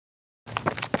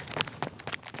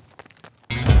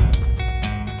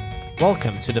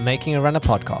Welcome to the Making a Runner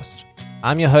podcast.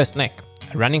 I'm your host, Nick,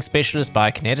 a running specialist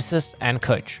biokineticist and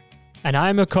coach. And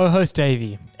I'm a co-host,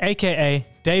 Davey, aka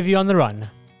Davey on the Run.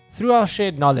 Through our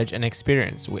shared knowledge and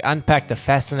experience, we unpack the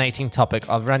fascinating topic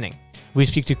of running. We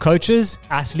speak to coaches,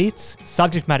 athletes,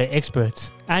 subject matter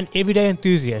experts, and everyday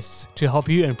enthusiasts to help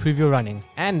you improve your running.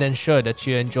 And ensure that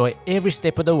you enjoy every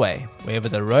step of the way, wherever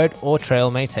the road or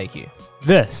trail may take you.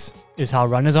 This is how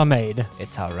runners are made.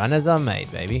 It's how runners are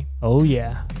made, baby. Oh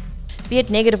yeah. Be it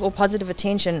negative or positive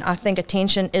attention, I think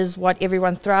attention is what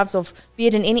everyone thrives off, be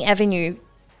it in any avenue,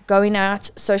 going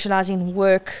out, socializing,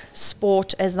 work,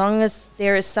 sport. As long as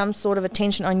there is some sort of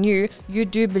attention on you, you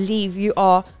do believe you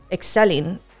are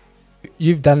excelling.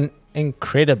 You've done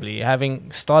incredibly, having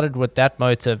started with that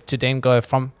motive to then go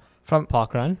from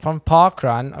Parkrun,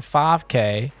 a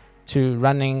 5K to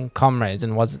running Comrades,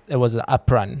 and it was an up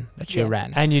run that you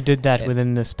ran. and you did that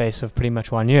within the space of pretty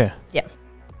much 1 year. Yeah.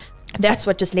 That's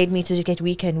what just led me to get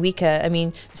weaker and weaker. I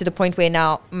mean, to the point where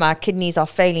now my kidneys are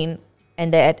failing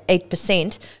and they're at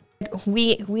 8%.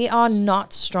 We are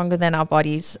not stronger than our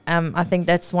bodies. I think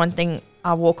that's one thing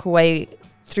I walk away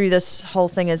through this whole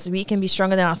thing is we can be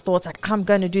stronger than our thoughts. Like, I'm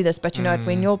going to do this. But you know what?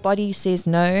 When your body says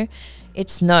no,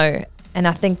 it's no. And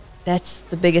I think that's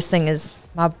the biggest thing is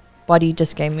my body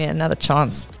just gave me another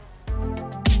chance.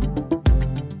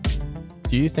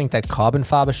 Do you think that carbon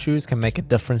fiber shoes can make a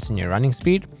difference in your running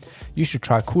speed? You should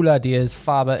try Cool Ideas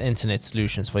fiber internet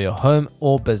solutions for your home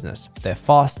or business. They're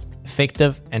fast,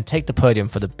 effective, and take the podium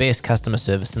for the best customer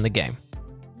service in the game.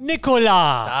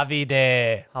 Nicola!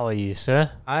 Davide! How are you, sir?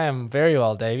 I am very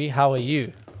well, Davey. How are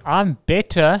you? I'm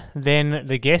better than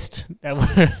the guest that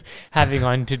we're having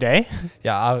on today.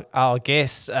 Yeah, our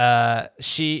guest,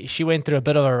 she went through a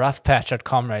bit of a rough patch at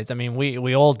Comrades. I mean,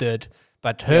 we all did.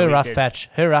 But her rough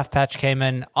patch came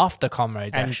in after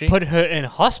Comrades, and actually. put her in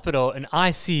hospital, in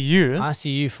ICU.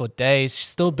 ICU for days. She's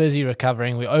still busy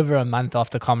recovering. We're over a month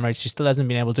after Comrades. She still hasn't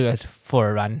been able to go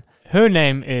for a run. Her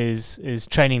name is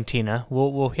Training Tina.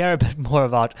 We'll hear a bit more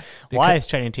about why it's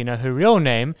Training Tina. Her real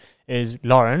name is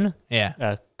Lauren.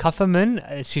 Yeah.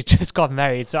 Kufferman. She just got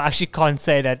married, so I actually can't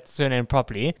say that surname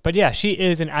properly. But yeah, she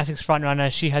is an ASICS Front Runner.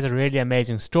 She has a really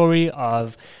amazing story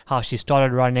of how she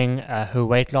started running, her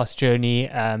weight loss journey,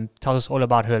 tells us all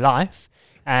about her life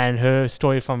and her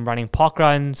story from running park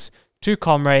runs to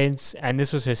Comrades. And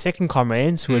this was her second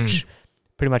Comrades, which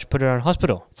pretty much put her in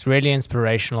hospital. It's really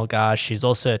inspirational, guys. She's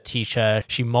also a teacher.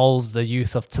 She molds the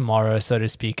youth of tomorrow, so to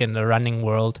speak, in the running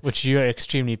world, which you're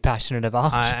extremely passionate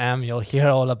about. I am. You'll hear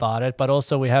all about it. But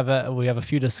also, we have a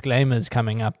few disclaimers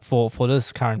coming up for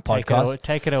this current podcast.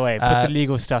 Take it away. Put the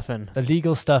legal stuff in. The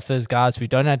legal stuff is, guys, we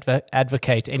don't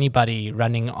advocate anybody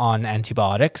running on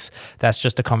antibiotics. That's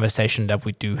just a conversation that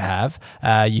we do have.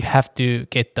 You have to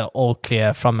get the all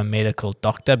clear from a medical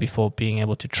doctor before being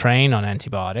able to train on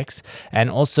antibiotics.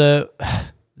 And also,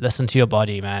 listen to your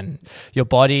body, man. Your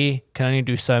body can only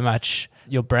do so much.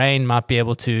 Your brain might be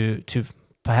able to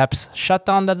perhaps shut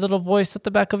down that little voice at the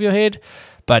back of your head,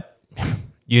 but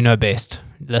you know best.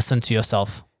 Listen to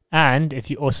yourself. And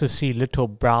if you also see little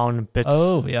brown bits.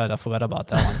 Oh, yeah, I forgot about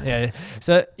that one. Yeah.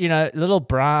 So, little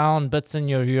brown bits in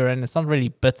your urine, it's not really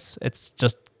bits, it's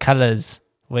just colors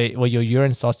where your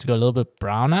urine starts to go a little bit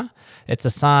browner. It's a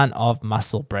sign of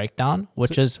muscle breakdown,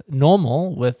 which is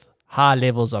normal with high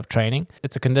levels of training.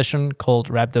 It's a condition called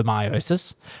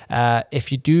rhabdomyosis.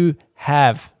 If you do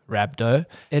have rhabdo,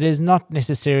 it is not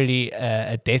necessarily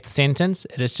a death sentence.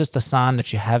 It is just a sign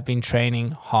that you have been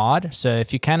training hard. So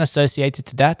if you can associate it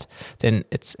to that, then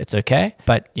it's okay.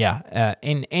 But yeah,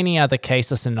 in any other case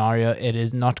or scenario, it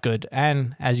is not good.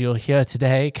 And as you'll hear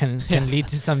today, can lead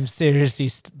to some seriously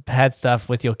bad stuff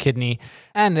with your kidney.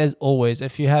 And as always,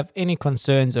 if you have any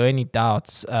concerns or any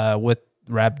doubts with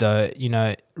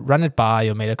rhabdo, run it by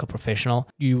your medical professional.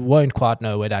 You won't quite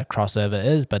know where that crossover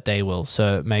is, but they will.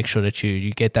 So make sure that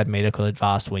you get that medical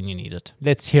advice when you need it.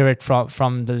 Let's hear it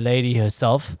from the lady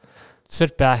herself.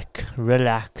 Sit back,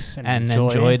 relax, and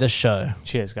enjoy the show.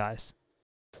 Cheers, guys.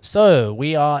 So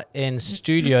we are in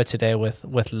studio today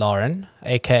with Lauren,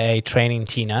 aka Training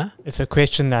Tina. It's a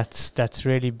question that's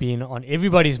really been on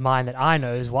everybody's mind that I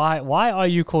know is why are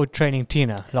you called Training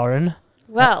Tina, Lauren?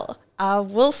 Well, I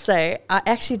will say I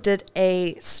actually did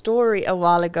a story a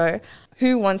while ago.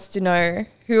 Who wants to know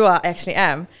who I actually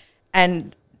am?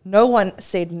 And no one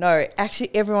said no. Actually,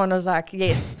 everyone was like,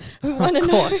 yes. We want to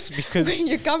know because where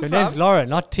you come from. Your name's Lauren,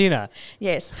 not Tina.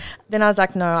 Yes. Then I was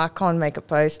like, no, I can't make a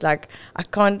post. Like, I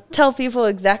can't tell people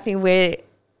exactly where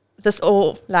this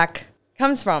all,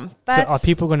 comes from. But so are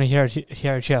people going to hear it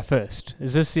here first?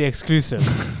 Is this the exclusive?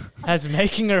 Has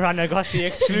making a runner got the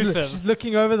exclusive? She's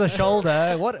looking over the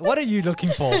shoulder. What are you looking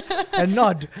for? A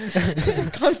nod.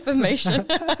 Confirmation.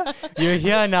 You're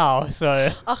here now,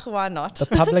 so Why not? The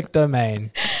public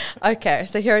domain. Okay,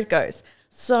 so here it goes.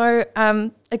 So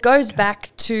it goes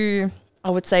back to, I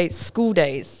would say, school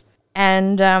days.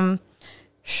 And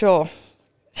sure.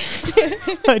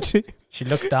 She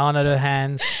looks down at her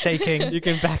hands, shaking. You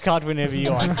can back out whenever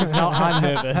you want, because now I'm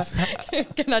nervous.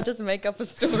 Can I just make up a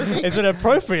story? Is it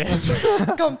appropriate?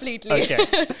 Completely.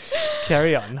 Okay.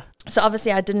 Carry on. So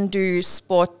obviously I didn't do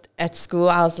sport at school.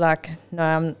 I was like, no,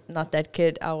 I'm not that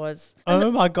kid. I was. Oh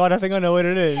my God, I think I know what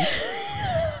it is.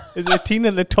 Is it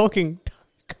Tina the talking?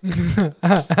 You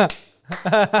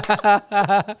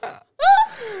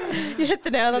hit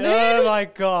the nail on the head. Oh my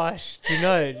gosh. Do you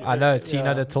know? I know,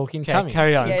 Tina the talking Okay, tummy.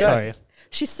 carry on. Yes. Sorry.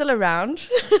 She's still around.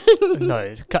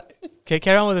 No. Okay,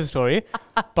 carry on with the story.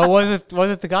 But was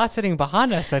it the guy sitting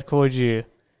behind us that called you?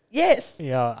 Yes.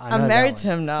 Yeah, I know I'm that married one. to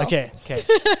him now. Okay.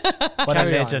 What a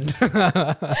Carry on. legend.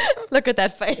 Look at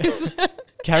that face.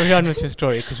 Carry on with your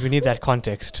story because we need that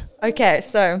context. Okay,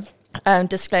 so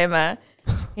disclaimer,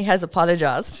 he has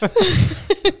apologized.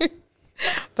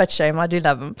 But shame, I do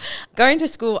love him. Going to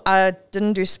school, I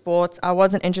didn't do sports. I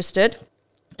wasn't interested.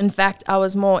 In fact, I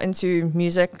was more into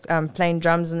music, playing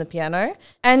drums and the piano.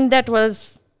 And that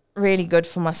was really good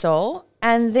for my soul.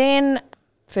 And then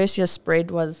first year spread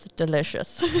was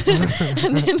delicious.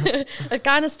 And then it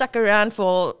kind of stuck around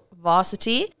for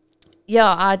varsity.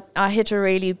 Yeah, I hit a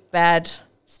really bad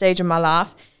stage in my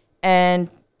life and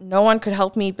no one could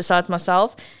help me besides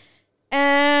myself.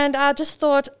 And I just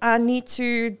thought I need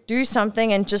to do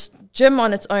something, and just gym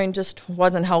on its own just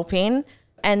wasn't helping.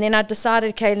 And then I decided,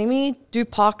 okay, let me do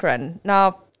parkrun.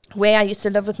 Now, where I used to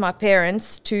live with my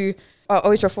parents, I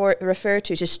always refer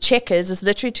to just Checkers, is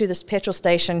literally to this petrol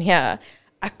station here.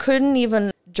 I couldn't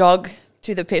even jog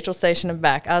to the petrol station and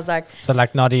back. I was like, So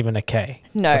like not even a K.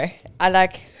 no. I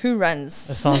like, who It runs?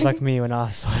 sounds like me when I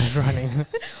started running.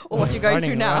 Or what you're going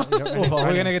through now. We're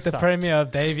going to get the premiere of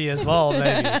Davey as well,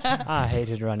 maybe. I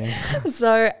hated running.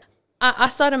 So I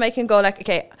started making a goal like,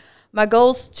 okay, my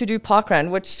goal's to do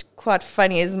parkrun, which quite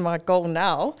funny is my goal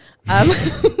now.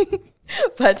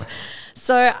 But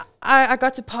so I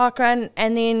got to parkrun,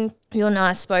 and then you and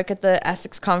I spoke at the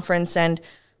ASICS conference, and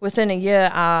within a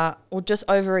year, or just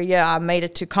over a year, I made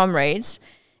it to Comrades.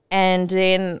 And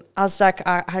then I was like,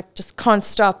 I just can't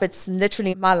stop. It's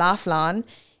literally my lifeline.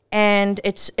 And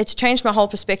it's changed my whole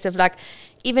perspective. Like,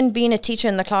 even being a teacher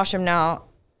in the classroom now,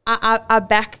 I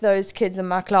back those kids in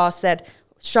my class that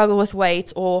struggle with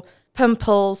weight or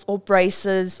pimples or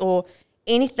braces or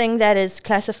anything that is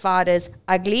classified as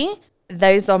ugly.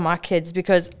 Those are my kids,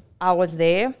 because I was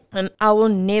there. And I will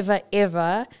never,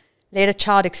 ever let a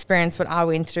child experience what I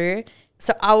went through.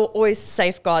 So I will always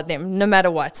safeguard them no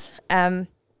matter what. And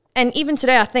even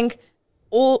today, I think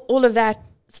all of that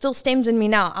still stems in me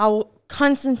now. I will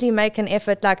constantly make an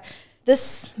effort. Like,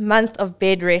 this month of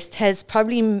bed rest has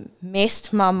probably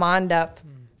messed my mind up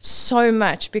so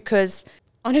much, because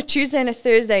on a Tuesday and a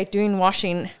Thursday doing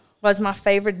washing was my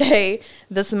favorite day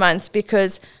this month,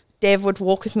 because Dev would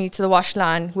walk with me to the wash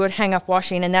line. We would hang up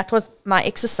washing, and that was my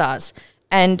exercise.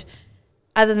 And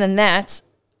other than that,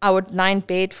 I would lie in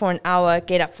bed for an hour,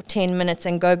 get up for 10 minutes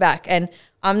and go back. And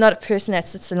I'm not a person that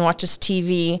sits and watches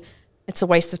TV. It's a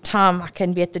waste of time. I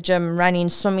can be at the gym, running,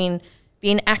 swimming,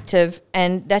 being active,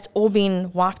 and that's all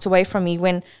been wiped away from me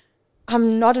when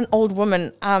I'm not an old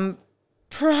woman. I'm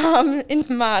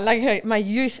in my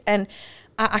youth, and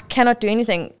I cannot do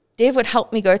anything. Dev would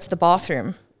help me go to the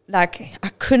bathroom. Like, I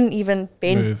couldn't even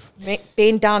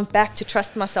bend down back to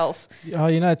trust myself. Oh,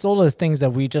 it's all those things that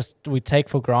we take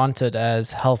for granted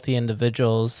as healthy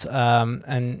individuals.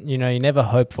 And, you never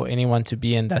hope for anyone to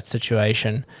be in that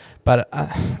situation. But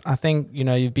I think,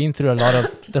 you've been through a lot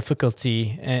of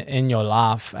difficulty in your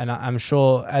life. And I'm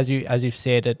sure, as you've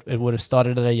said, it would have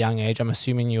started at a young age. I'm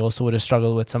assuming you also would have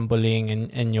struggled with some bullying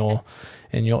in your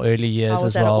early years as well. I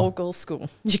was at an all-girls school.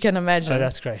 You can imagine. Oh,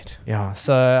 that's great. Yeah.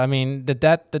 So, I mean, did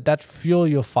that fuel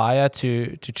your fire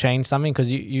to change something?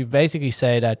 Because you basically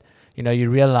say that, you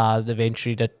realized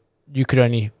eventually that you could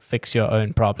only fix your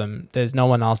own problem. There's no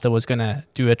one else that was going to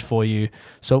do it for you.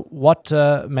 So what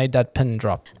made that pin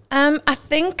drop? I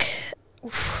think,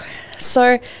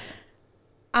 so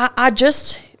I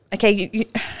just...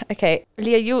 Okay,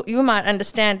 Leah, you might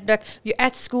understand. Like, you're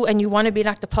at school and you want to be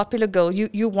like the popular girl.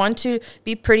 You want to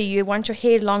be pretty. You want your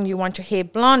hair long. You want your hair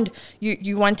blonde.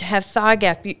 You want to have thigh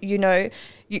gap.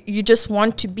 You just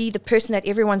want to be the person that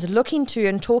everyone's looking to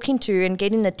and talking to and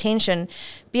getting the attention,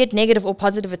 be it negative or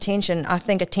positive attention. I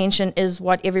think attention is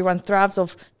what everyone thrives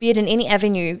off, be it in any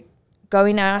avenue.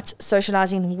 going out,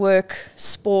 socializing, work,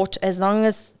 sport, as long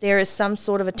as there is some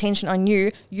sort of attention on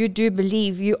you, you do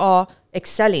believe you are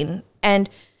excelling. And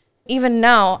even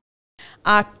now,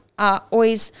 I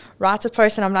always write a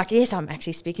post and I'm like, yes, I'm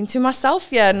actually speaking to myself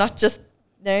here, not just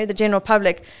the general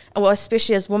public, well,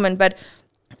 especially as women. But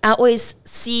I always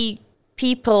see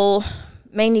people,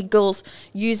 mainly girls,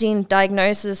 using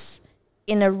diagnosis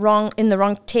in the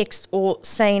wrong text, or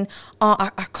saying, oh,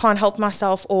 I can't help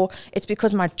myself, or it's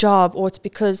because my job, or it's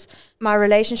because my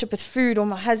relationship with food, or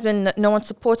my husband, no one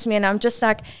supports me. And I'm just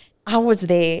like, I was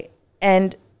there,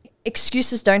 and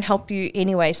excuses don't help you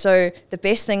anyway. So the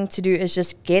best thing to do is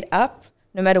just get up,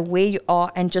 no matter where you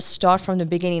are, and just start from the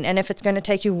beginning. And if it's going to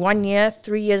take you 1 year,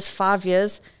 3 years, 5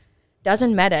 years,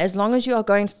 doesn't matter. As long as you are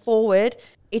going forward,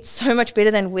 it's so much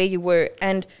better than where you were.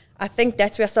 And I think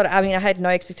that's where I started. I mean, I had no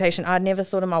expectation. I'd never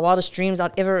thought in my wildest dreams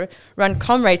I'd ever run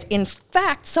Comrades. In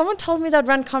fact, someone told me they'd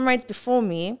run Comrades before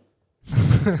me.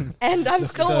 And I'm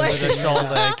still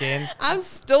waiting. I'm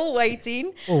still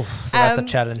waiting. Oof, so that's a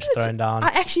challenge thrown down. I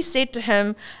actually said to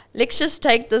him, let's just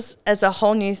take this as a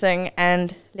whole new thing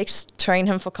and let's train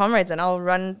him for Comrades, and I'll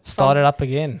run. Start it up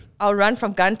again. I'll run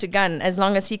from gun to gun. As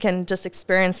long as he can just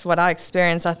experience what I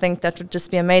experience, I think that would just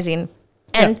be amazing.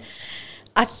 And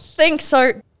I think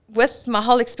so. With my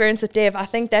whole experience with Dev, I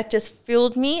think that just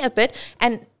fueled me a bit.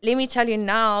 And let me tell you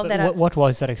now that what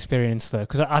was that experience though?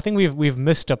 Because I think we've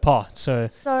missed a part. So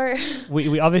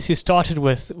we obviously started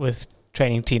with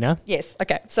training Tina. Yes.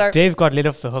 Okay. So Dev got let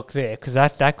off the hook there because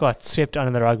that got swept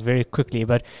under the rug very quickly.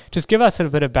 But just give us a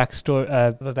bit of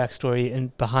backstory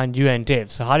in behind you and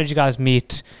Dev. So how did you guys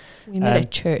meet? We met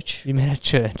at church. We met at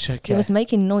church. Okay. He was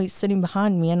making noise sitting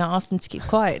behind me, and I asked him to keep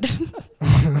quiet.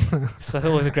 So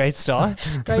that was a great start.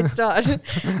 Great start.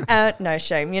 No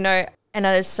shame, I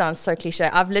know this sounds so cliche.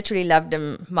 I've literally loved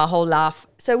him my whole life.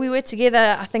 So we were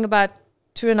together, I think, about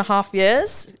 2.5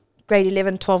 years, grade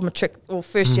 11, 12 matric, or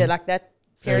first year, like that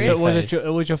period. So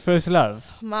it was your first love?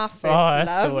 My first love.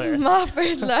 That's the worst. My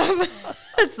first love.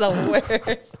 It's the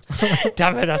worst.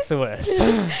 Damn it, that's the worst.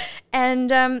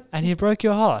 And he broke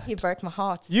your heart. He broke my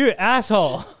heart. You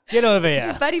asshole. Get over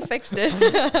here. But he fixed it.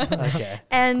 Okay.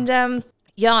 And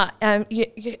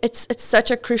it's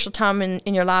such a crucial time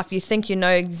in your life. You think you know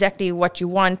exactly what you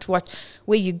want,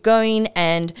 where you're going,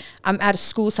 and I'm out of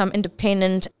school, so I'm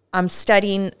independent. I'm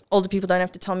studying. Older people don't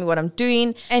have to tell me what I'm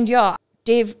doing. And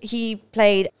Dev, he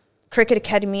played cricket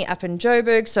academy up in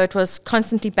Joburg, so it was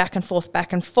constantly back and forth.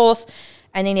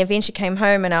 And then he eventually came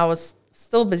home, and I was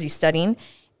still busy studying.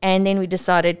 And then we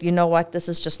decided, you know what, this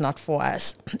is just not for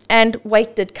us. And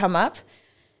weight did come up.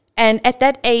 And at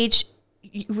that age,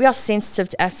 we are sensitive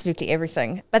to absolutely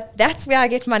everything. But that's where I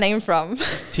get my name from.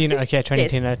 Tina, okay, training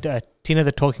Tina. Tina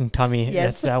the Talking Tummy.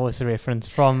 Yes. That was the reference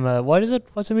from, what is it?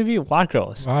 What's the movie? White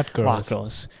Girls. White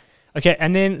Girls. Okay,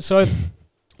 and then, so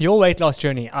your weight loss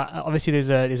journey, obviously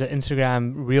there's an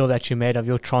Instagram reel that you made of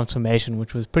your transformation,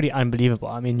 which was pretty unbelievable.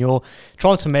 I mean, your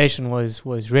transformation was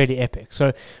really epic.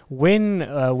 So when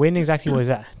exactly was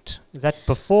that? Is that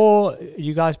before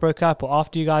you guys broke up or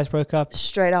after you guys broke up?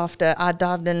 Straight after. I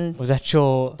dived in. Was that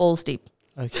your... balls deep.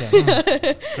 Okay.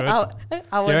 It's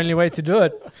the only way to do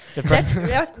it.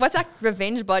 What's that,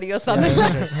 revenge body or something?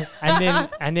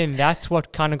 and then that's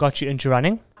what kind of got you into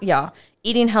running? Yeah.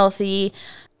 Eating healthy,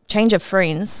 change of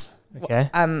friends. Okay.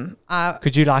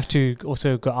 Could you like to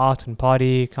also go out and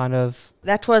party, kind of?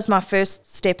 That was my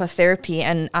first step of therapy,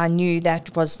 and I knew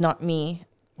that was not me.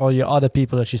 Or your other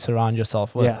people that you surround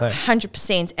yourself with. Yeah.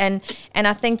 100%. And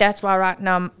I think that's why right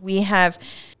now we have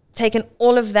taken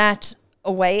all of that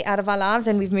away out of our lives,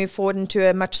 and we've moved forward into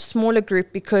a much smaller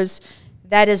group, because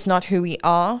that is not who we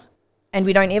are. And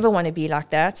we don't ever want to be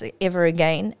like that ever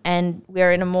again. And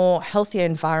we're in a more healthier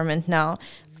environment now.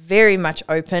 Very much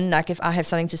open. Like if I have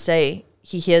something to say,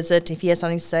 he hears it. If he has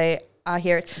something to say, I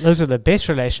hear it. Those are the best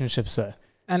relationships, though.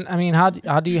 And I mean, how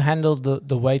do you handle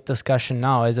the weight discussion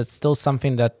now? Is it still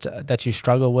something that you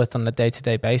struggle with on a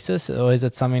day-to-day basis, or is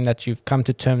it something that you've come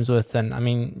to terms with? And I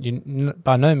mean, you're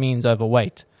by no means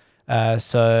overweight. I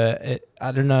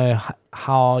don't know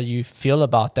how you feel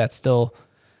about that still.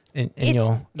 In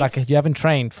your, like, if you haven't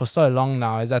trained for so long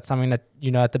now, is that something that,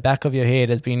 at the back of your head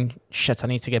has been, shit, I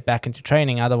need to get back into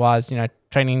training. Otherwise,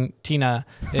 training Tina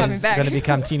is going to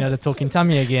become Tina the Talking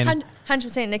Tummy again.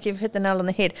 100%, Nick, you've hit the nail on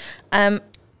the head.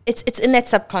 It's in that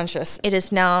subconscious. It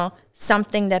is now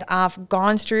something that I've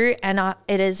gone through, and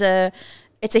it's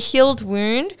a healed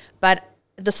wound, but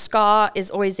the scar is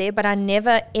always there, but I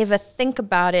never ever think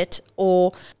about it,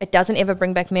 or it doesn't ever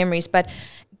bring back memories. But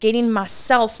getting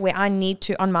myself where I need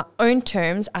to on my own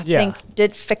terms, I think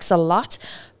did fix a lot.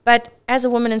 But as a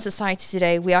woman in society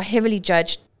today, we are heavily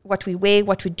judged what we wear,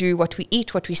 what we do, what we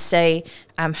eat, what we say,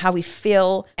 how we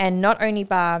feel, and not only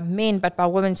by men but by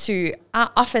women too. I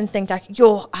often think like,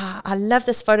 I love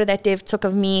this photo that Dev took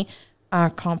of me. I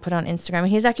can't put it on Instagram. And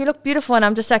he's like, you look beautiful. And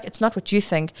I'm just like, it's not what you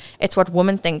think. It's what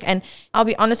women think. And I'll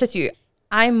be honest with you,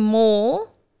 I'm more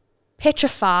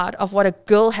petrified of what a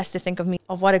girl has to think of me,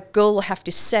 of what a girl will have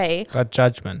to say. By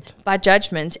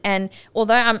judgment. And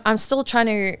although I'm still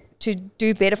trying to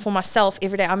do better for myself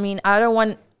every day. I mean,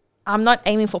 I'm not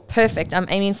aiming for perfect. I'm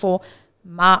aiming for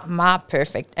my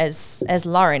perfect as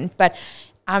Lauren. But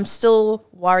I'm still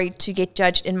worried to get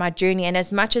judged in my journey. And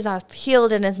as much as I've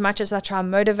healed and as much as I try and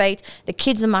motivate the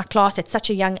kids in my class at such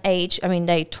a young age, I mean,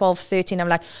 they're 12, 13, I'm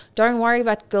like, don't worry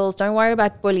about girls, don't worry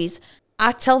about bullies.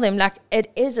 I tell them, like,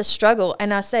 it is a struggle.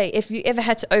 And I say, if you ever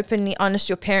had to openly honest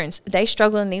your parents, they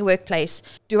struggle in their workplace.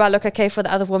 Do I look okay for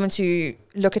the other woman to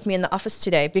look at me in the office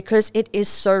today? Because it is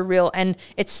so real, and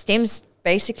it stems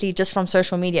basically just from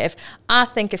social media. If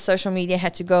social media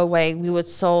had to go away, we would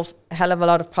solve a hell of a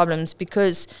lot of problems.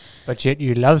 Because But yet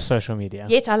you love social media.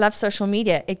 Yet I love social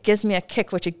media. It gives me a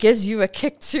kick, which it gives you a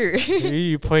kick too. Who are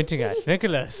you pointing at?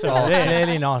 Nicholas. Oh,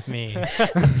 clearly not me.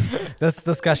 This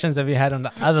discussions that we had on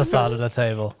the other side of the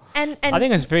table. And I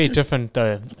think it's very different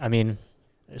though. I mean,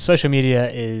 social media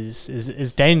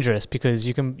is dangerous because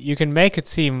you can make it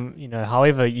seem,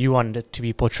 however you want it to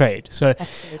be portrayed. So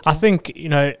absolutely. I think,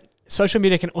 social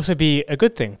media can also be a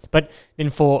good thing, but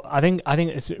then I think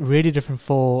it's really different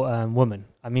for women.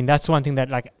 I mean, that's one thing that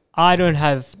like I don't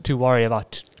have to worry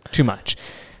about too much.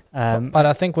 But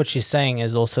I think what she's saying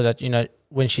is also that,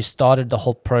 when she started the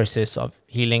whole process of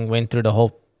healing, went through the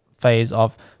whole phase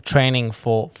of training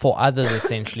for others,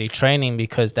 essentially training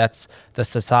because that's the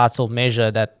societal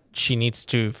measure that she needs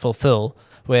to fulfill.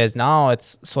 Whereas now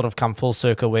it's sort of come full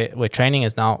circle where training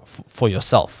is now for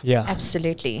yourself. Yeah,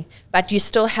 absolutely. But you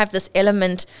still have this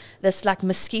element, this like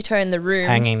mosquito in the room.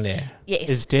 Hanging there. Yes.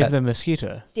 Is Dev the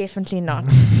mosquito? Definitely not.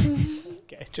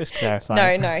 Okay, just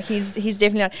clarify. No, he's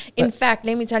definitely not. In fact,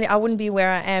 let me tell you, I wouldn't be where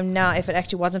I am now if it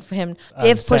actually wasn't for him.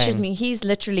 Dev pushes me. He's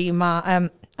literally my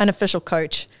unofficial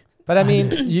coach. But I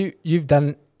mean, you've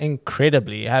done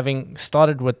incredibly, having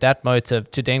started with that motive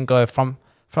to then go from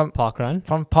parkrun,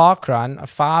 a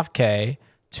 5K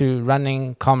to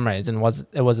running Comrades, and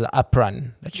it was an up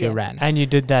run that you ran. And you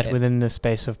did that within the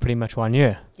space of pretty much 1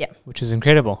 year. Yeah. Which is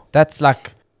incredible. That's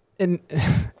like,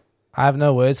 I have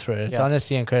no words for it. It's Yeah.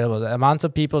 honestly incredible. The amount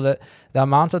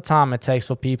of time it takes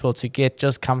for people to get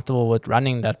just comfortable with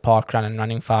running that parkrun and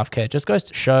running 5K. It just goes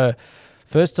to show,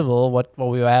 first of all, what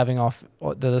we were having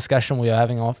the discussion we were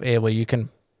having off air, where you can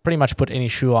pretty much put any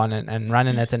shoe on and run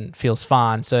in it and it feels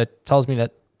fine. So it tells me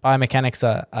that biomechanics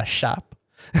are sharp.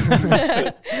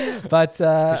 But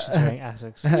Especially during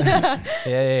ASICS.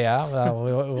 yeah.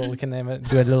 Well, we can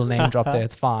do a little name drop there.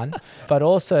 It's fine. But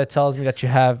also it tells me that you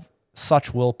have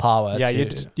such willpower. Yeah,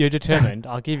 you're determined.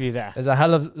 I'll give you that. There's a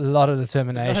hell of a lot of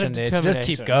determination there to just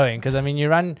keep going. Because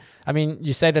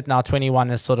you say that now 21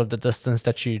 is sort of the distance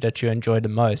that you enjoy the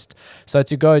most. So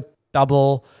to go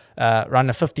double, run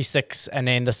a 56 and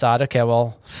then decide, okay,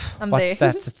 well, what's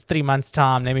that? It's 3 months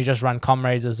time. Let me just run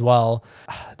Comrades as well.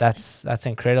 That's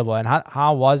incredible. And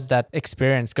how was that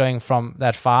experience going from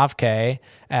that 5K?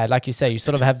 Like you say, you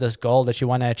sort of have this goal that you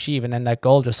want to achieve, and then that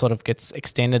goal just sort of gets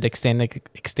extended.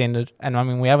 And I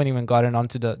mean, we haven't even gotten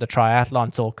onto the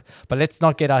triathlon talk, but let's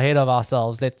not get ahead of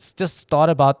ourselves. Let's just talk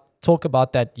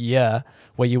about that year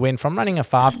where you went from running a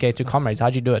 5K to Comrades.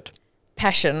 How'd you do it?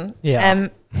 Passion. Yeah.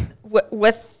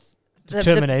 With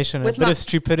determination, a bit of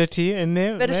stupidity in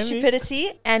there.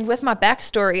 Stupidity, and with my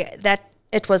backstory, that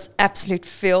it was absolute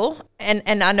feel.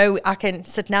 And I know I can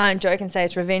sit now and joke and say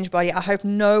it's revenge body. I hope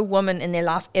no woman in their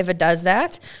life ever does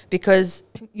that, because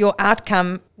your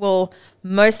outcome will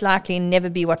most likely never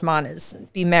be what mine is.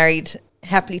 Be married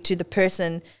happily to the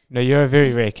person. No, you're a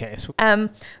very rare case.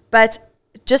 But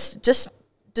just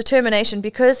determination,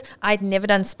 because I'd never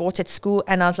done sport at school,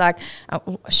 and I was like,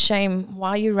 shame, why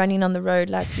are you running on the road?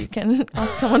 Like, you can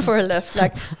ask someone for a lift.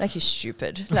 Like you're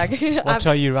stupid. Like, what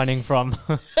are you running from?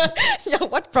 Yeah,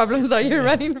 what problems are you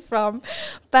running from?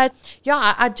 But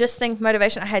yeah, I just think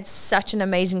motivation. I had such an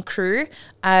amazing crew.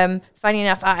 Funny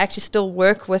enough, I actually still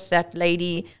work with that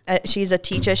lady. She's a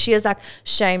teacher. She is like,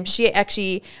 shame. She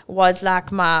actually was like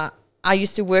I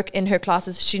used to work in her class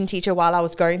as a student teacher while I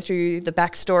was going through the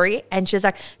backstory, and she's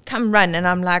like, come run. And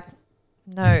I'm like,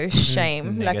 no,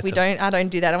 shame. Like, I don't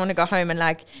do that. I want to go home and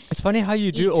like. It's funny how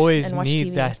you do always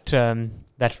need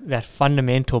that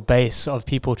fundamental base of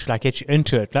people to like get you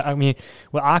into it. Like, I mean,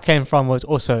 where I came from was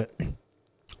also,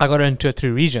 I got into it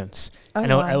through Regents.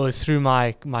 And it was through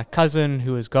my cousin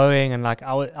who was going, and like,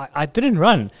 I didn't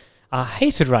run. I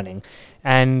hated running.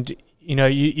 And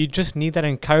you just need that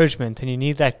encouragement, and you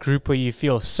need that group where you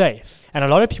feel safe. And a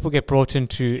lot of people get brought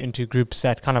into groups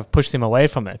that kind of push them away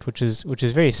from it, which is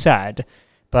very sad.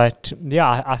 But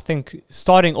yeah, I think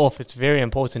starting off, it's very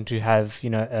important to have,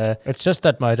 it's just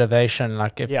that motivation.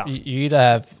 Like if you either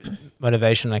have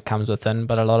motivation that comes within,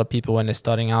 but a lot of people when they're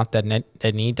starting out,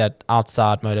 they need that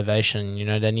outside motivation.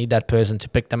 They need that person to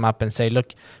pick them up and say,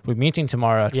 look, we're meeting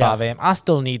tomorrow at 5 a.m. I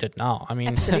still need it now. I mean,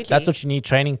 Absolutely. That's what you need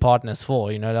training partners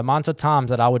for. The amount of times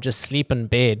that I would just sleep in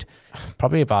bed,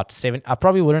 probably about 7, I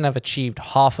probably wouldn't have achieved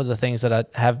half of the things that I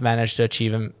have managed to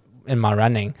achieve in my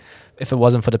running if it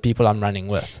wasn't for the people I'm running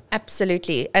with.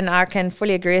 Absolutely. And I can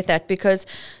fully agree with that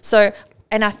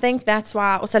and I think that's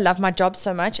why I also love my job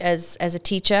so much as a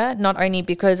teacher, not only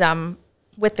because I'm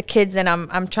with the kids and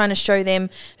I'm trying to show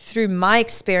them through my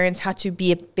experience how to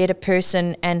be a better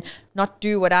person and not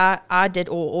do what I did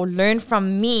or learn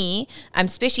from me.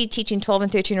 Especially teaching 12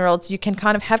 and 13-year-olds, you can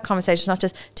kind of have conversations, not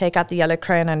just take out the yellow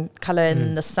crayon and color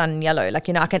in the sun yellow. Like,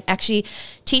 I can actually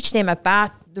teach them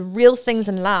about the real things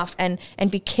in life and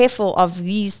be careful of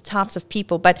these types of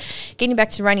people. But getting back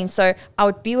to running, so I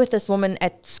would be with this woman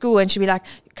at school and she'd be like,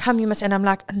 come, you must, and I'm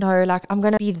like, no, like I'm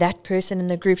going to be that person in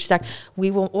the group. She's like, we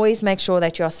will always make sure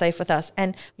that you are safe with us.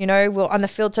 And, we're on the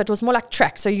field, so it was more like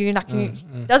track. So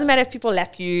doesn't matter if people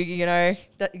lap you, on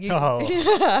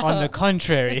the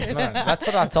contrary. No, that's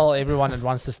what I tell everyone that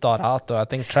wants to start out though. I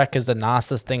think track is the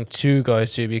nicest thing to go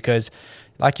to because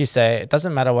like you say, it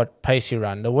doesn't matter what pace you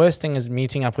run. The worst thing is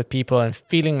meeting up with people and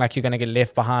feeling like you're going to get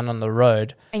left behind on the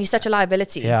road. And you're such a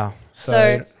liability. Yeah.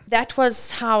 So that was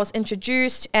how I was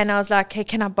introduced. And I was like, hey,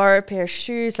 can I borrow a pair of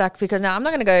shoes? Like, because now I'm not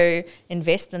going to go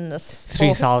invest in this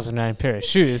 3,000 rand pair of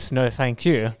shoes. No, thank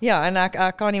you. Yeah. And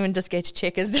I can't even just get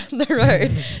checkers down the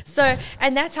road. So,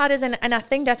 and that's how it is. And I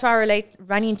think that's why I relate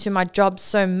running to my job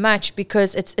so much,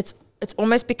 because it's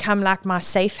almost become like my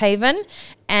safe haven.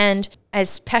 And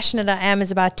as passionate I am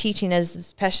as about teaching,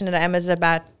 as passionate I am as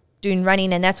about doing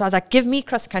running. And that's why I was like, give me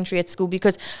cross country at school,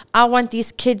 because I want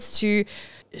these kids to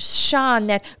shine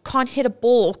that can't hit a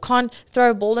ball or can't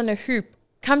throw a ball in a hoop.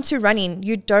 Come to running.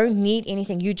 You don't need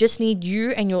anything. You just need you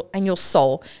and your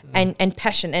soul and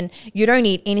passion, and you don't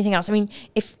need anything else. I mean,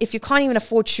 if you can't even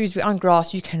afford shoes, we're on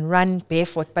grass, you can run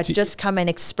barefoot, but just come and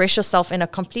express yourself in a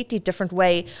completely different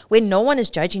way where no one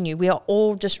is judging you. We are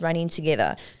all just running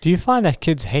together. Do you find that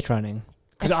kids hate running?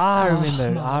 Because I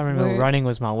remember running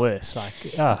was my worst. Like,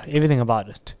 everything about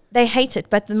it. They hate it,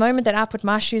 but the moment that I put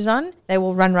my shoes on, they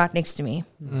will run right next to me.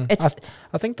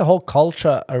 I think the whole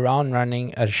culture around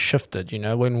running has shifted.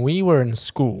 When we were in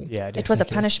school, it was a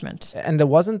punishment, and there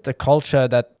wasn't a culture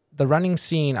that the running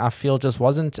scene, I feel, just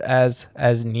wasn't as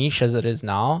niche as it is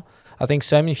now. I think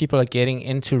so many people are getting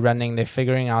into running. They're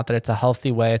figuring out that it's a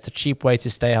healthy way. It's a cheap way to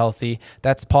stay healthy.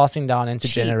 That's passing down into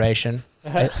generation.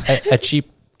 a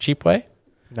cheap way?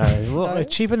 No,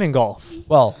 cheaper than golf.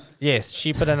 Well, yes,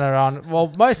 cheaper than around,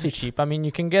 well, mostly cheap. I mean,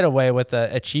 you can get away with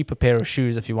a cheaper pair of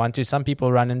shoes if you want to. Some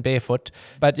people run in barefoot.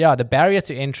 But yeah, the barrier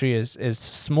to entry is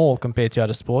small compared to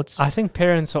other sports. I think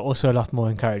parents are also a lot more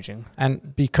encouraging.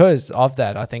 And because of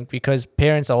that, I think because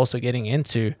parents are also getting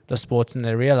into the sports and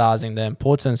they're realizing the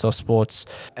importance of sports.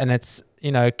 And it's,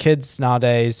 kids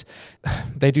nowadays,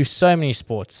 they do so many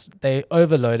sports. They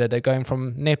overloaded. They're going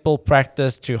from netball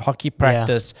practice to hockey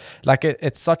practice. Yeah. Like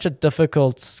it's such a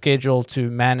difficult schedule to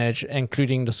manage,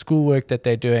 including the schoolwork that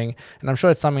they're doing. And I'm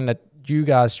sure it's something that you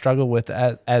guys struggle with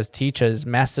as teachers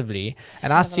massively.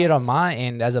 And I see it on my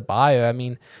end as a bio. I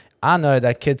mean, I know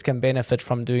that kids can benefit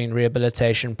from doing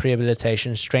rehabilitation,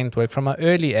 prehabilitation, strength work from an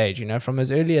early age, from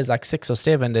as early as like 6 or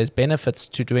 7, there's benefits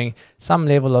to doing some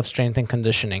level of strength and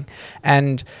conditioning.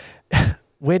 And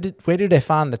where do they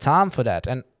find the time for that?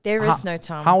 And there is no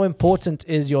time. How important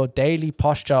is your daily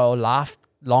posture or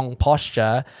lifelong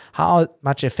posture? How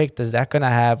much effect is that going to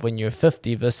have when you're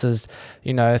 50 versus,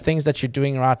 things that you're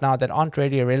doing right now that aren't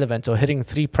really irrelevant, or hitting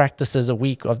 3 practices a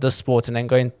week of this sport and then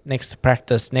going next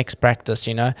practice. I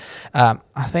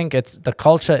think the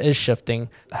culture is shifting.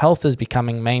 Health is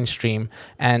becoming mainstream,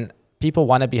 and people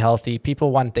want to be healthy. People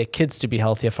want their kids to be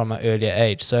healthier from an earlier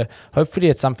age. So hopefully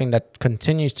it's something that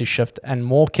continues to shift and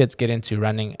more kids get into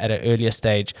running at an earlier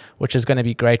stage, which is going to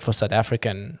be great for South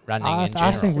African running in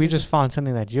general. I think we just found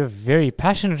something that you're very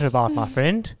passionate about, my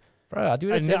friend. Bro, I do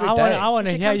this I every day. want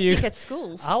to should hear come you. speak at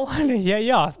schools. I want to hear,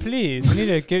 yeah, please. We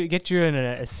need to get you in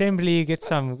an assembly, get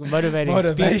some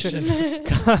motivation.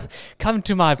 Come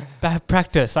to my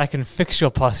practice. I can fix your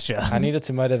posture. I needed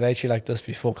to motivate you like this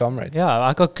before Comrades. Yeah,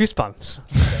 I got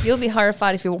goosebumps. You'll be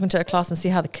horrified if you walk into a class and see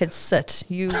how the kids sit.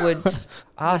 You would.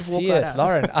 I would see walk right it, out.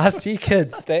 Lauren. I see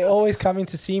kids. They always come in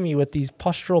to see me with these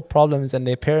postural problems and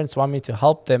their parents want me to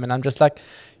help them. And I'm just like,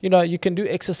 you can do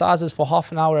exercises for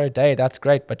half an hour a day. That's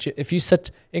great. But if you sit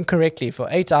incorrectly for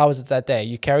 8 hours of that day,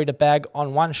 you carried a bag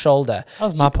on one shoulder. That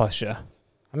was my posture.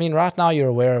 I mean, right now you're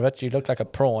aware of it. You look like a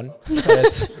prawn.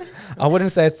 But I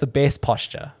wouldn't say it's the best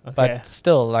posture. Okay. But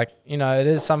still, it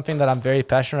is something that I'm very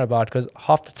passionate about because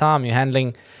half the time you're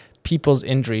handling people's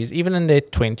injuries, even in their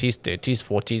 20s, 30s,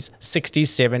 40s, 60s,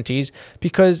 70s,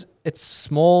 because it's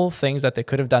small things that they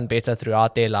could have done better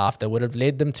throughout their life that would have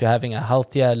led them to having a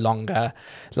healthier, longer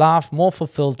life, more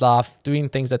fulfilled life, doing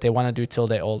things that they want to do till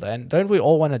they're older. And don't we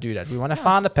all want to do that? We want to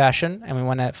find a passion and we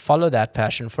want to follow that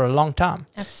passion for a long time.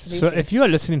 Absolutely. So if you are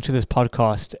listening to this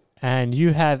podcast and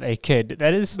you have a kid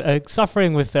that is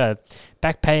suffering with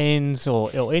back pains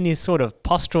or any sort of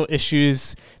postural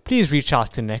issues, please reach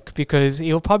out to Nick because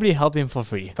he'll probably help him for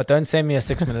free. But don't send me a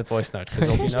 6-minute voice note because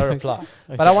there'll be no reply.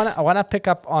 Okay. But I want to pick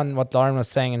up on what Lauren was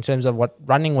saying in terms of what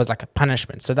running was like a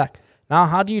punishment. So now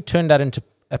how do you turn that into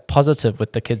a positive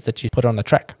with the kids that you put on the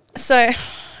track? So,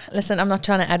 listen, I'm not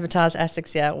trying to advertise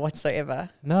ASICS here whatsoever.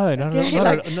 No,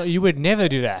 you would never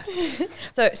do that.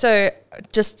 So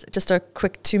just a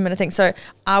quick 2-minute thing. So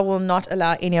I will not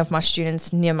allow any of my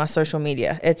students near my social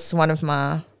media. It's one of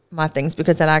my things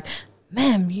because they're like,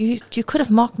 ma'am, you could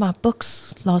have marked my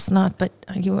books last night, but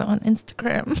you were on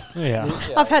Instagram. Yeah.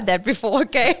 I've had that before,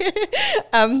 okay?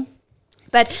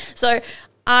 But so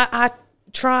I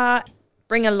try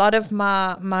bring a lot of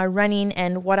my running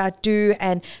and what I do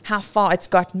and how far it's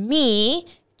got me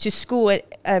to school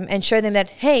and show them that,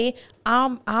 hey,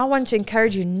 I want to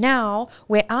encourage you now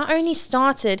where I only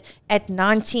started at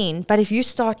 19, but if you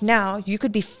start now, you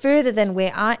could be further than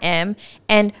where I am.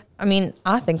 And I mean,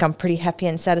 I think I'm pretty happy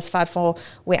and satisfied for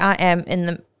where I am in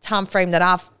the time frame that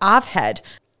I've had.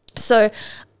 So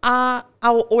I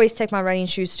will always take my running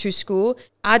shoes to school.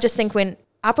 I just think when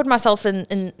I put myself in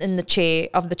the chair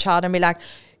of the child and be like,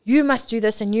 you must do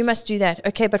this and you must do that.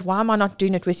 Okay, but why am I not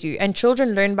doing it with you? And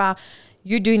children learn by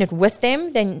you doing it with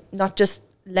them, then not just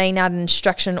laying out an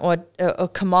instruction or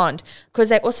command, because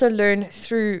they also learn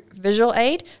through visual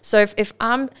aid. So if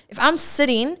I'm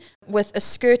sitting with a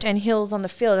skirt and heels on the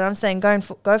field and I'm saying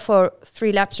go for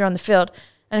 3 laps around the field,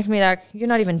 and it can be like, you're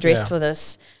not even dressed for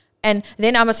this. And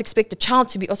then I must expect the child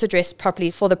to be also dressed properly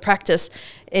for the practice.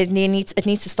 It needs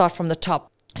to start from the top.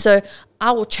 So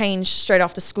I will change straight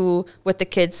after school with the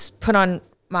kids, put on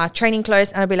my training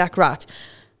clothes, and I'll be like, right,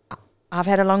 I've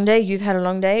had a long day, you've had a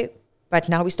long day, but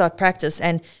now we start practice.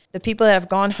 And the people that have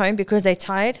gone home because they're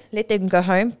tired, let them go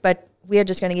home. But we are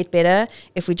just going to get better.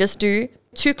 If we just do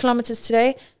 2 kilometers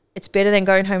today, it's better than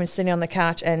going home and sitting on the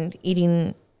couch and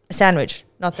eating a sandwich.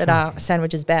 Not that our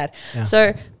sandwich is bad. Yeah.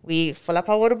 So we fill up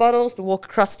our water bottles, we walk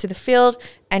across to the field,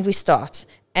 and we start.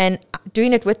 And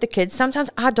doing it with the kids, sometimes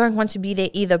I don't want to be there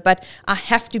either, but I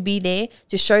have to be there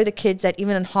to show the kids that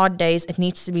even on hard days, it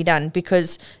needs to be done,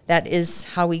 because that is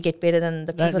how we get better than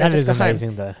the people that just go home. That is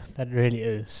amazing, though. That really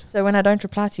is. So when I don't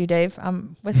reply to you, Dave,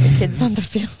 I'm with the kids on the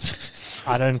field.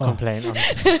 I don't complain.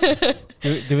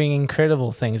 Doing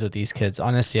incredible things with these kids.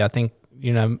 Honestly, I think,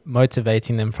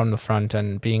 motivating them from the front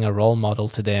and being a role model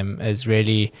to them is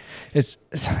really, it's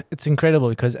incredible,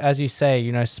 because as you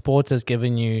say, sports has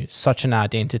given you such an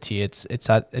identity. It's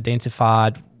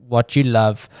identified what you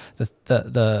love,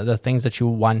 the things that you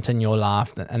want in your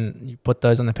life, and you put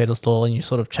those on the pedestal and you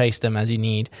sort of chase them as you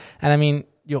need. And I mean,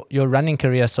 your running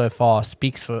career so far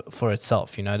speaks for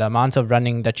itself. The amount of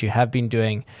running that you have been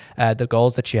doing, the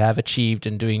goals that you have achieved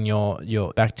in doing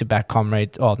your back-to-back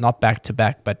Comrades, or not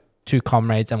back-to-back, but 2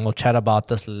 Comrades, and we'll chat about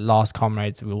this last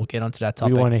Comrades. We will get onto that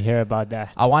topic. We want to hear about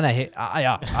that. I want to hear.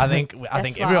 I think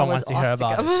everyone wants to hear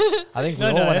about it. I think we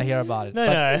all want to hear about it.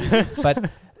 But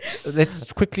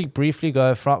let's briefly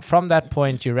go from that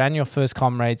point. You ran your first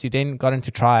Comrades. You then got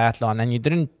into triathlon, and you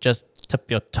didn't just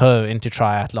tip your toe into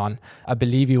triathlon. I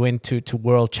believe you went to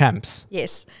world champs.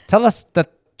 Yes. Tell us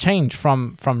that change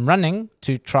from running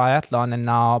to triathlon and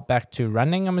now back to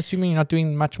running. I'm assuming you're not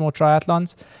doing much more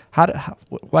triathlons.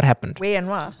 What happened? Where and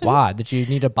why? Why? Did you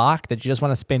need a bike? Did you just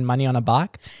want to spend money on a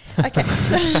bike? Okay.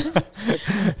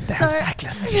 Damn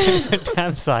cyclists.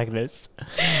 Damn cyclists.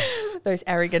 Those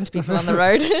arrogant people on the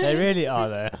road. They really are,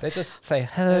 though. They just say,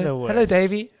 hello,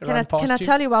 Davey. Can I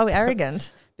tell you why we're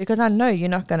arrogant? Because I know you're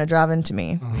not going to drive into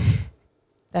me.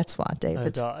 That's why, Oh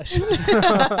David. gosh.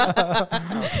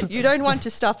 You don't want to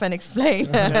stop and explain.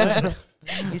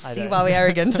 You see why we're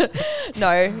arrogant.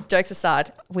 No, jokes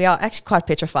aside, we are actually quite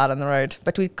petrified on the road,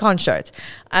 but we can't show it.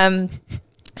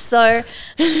 So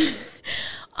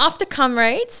after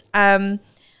Comrades, I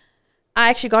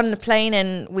actually got on a plane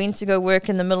and went to go work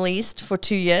in the Middle East for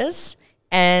 2 years,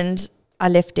 and I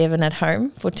left Devon at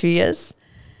home for 2 years.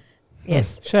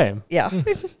 Yes. Shame. Yeah.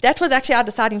 That was actually our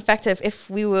deciding factor if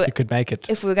we were You could make it.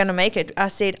 if we were going to make it. I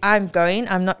said, I'm going.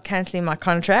 I'm not cancelling my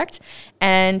contract.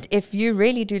 And if you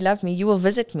really do love me, you will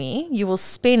visit me. You will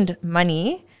spend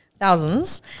money,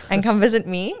 thousands, and come visit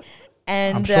me.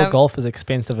 And I'm sure golf is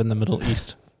expensive in the Middle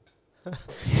East.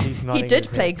 He's he nodding did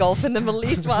his play head. golf in the Middle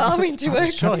East while I went to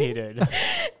work. Sure he did.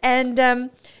 And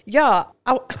yeah,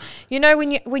 you know,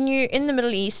 when you're in the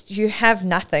Middle East, you have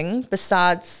nothing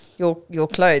besides your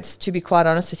clothes. To be quite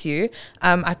honest with you,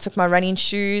 I took my running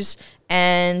shoes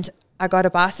and I got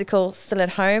a bicycle still at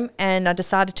home, and I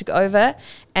decided to go over,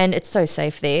 and it's so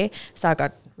safe there. So I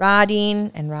got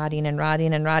riding, and then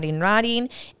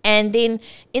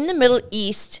in the Middle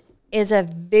East is a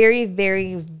very,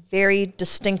 very, very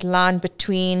distinct line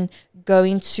between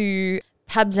going to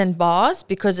pubs and bars,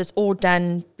 because it's all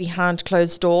done behind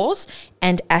closed doors,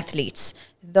 and athletes.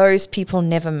 Those people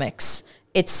never mix.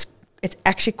 It's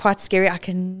actually quite scary. I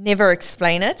can never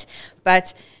explain it.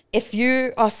 But if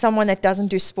you are someone that doesn't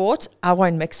do sports, I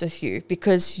won't mix with you,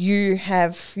 because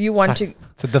It's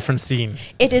a different scene.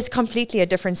 it is completely a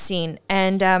different scene.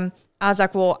 And I was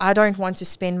like, well, I don't want to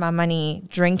spend my money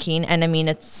drinking. And I mean,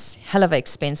 it's hell of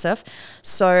expensive.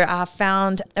 So I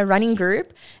found a running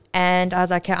group, and I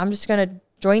was like, okay, I'm just going to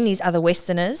join these other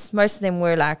Westerners. Most of them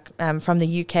were like from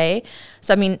the UK.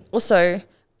 So, I mean, also,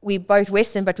 we're both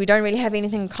Western, but we don't really have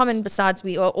anything in common besides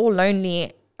we are all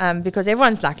lonely, because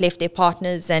everyone's like left their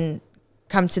partners and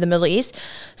come to the Middle East.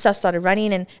 So I started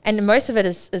running, and most of it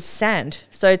is sand.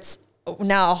 So it's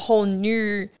now a whole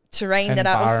new terrain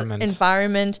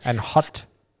environment And hot.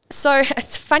 So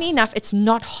it's funny enough, it's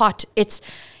not hot. It's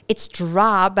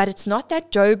dry, but it's not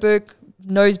that Joburg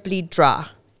nosebleed dry.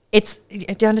 Do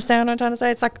you understand what I'm trying to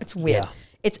say? It's like, it's weird.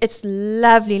 Yeah. It's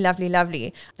lovely, lovely,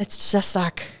 lovely. It's just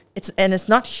like, it's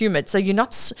not humid, so you're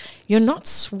not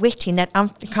sweating that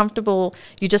uncomfortable.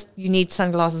 You need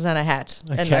sunglasses and a hat.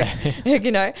 Okay. And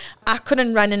you know, I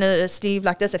couldn't run in a sleeve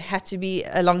like this. It had to be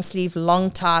a long sleeve,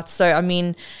 long tights. So I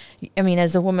mean,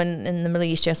 as a woman in the Middle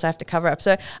East, yes, I have to cover up.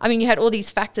 So I mean, you had all these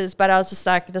factors, but I was just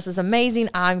like, this is amazing.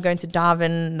 I'm going to dive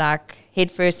in like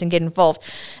head first and get involved.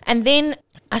 And then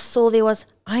I saw there was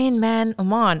Ironman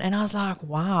Oman, and I was like,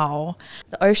 wow,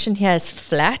 the ocean here is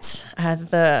flat.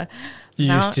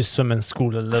 You used to swim in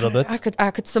school a little bit.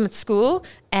 I could swim at school,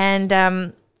 and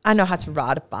I know how to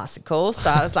ride a bicycle. So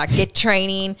I was like, get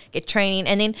training.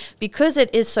 And then because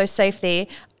it is so safe there,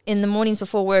 in the mornings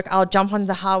before work, I'll jump on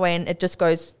the highway, and it just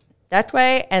goes that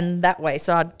way and that way.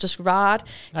 So I'd just ride,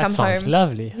 That come sounds home.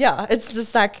 lovely. Yeah, it's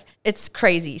just like, it's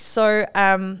crazy. So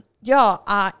yeah,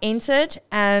 I entered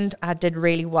and I did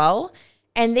really well.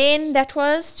 And then that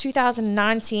was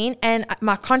 2019, and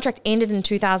my contract ended in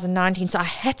 2019. So I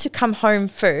had to come home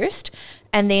first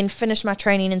and then finish my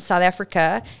training in South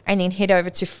Africa and then head over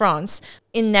to France.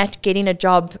 In that, getting a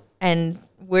job and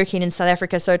working in South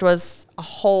Africa. So it was a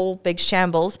whole big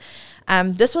shambles.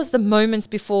 This was the moments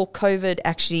before COVID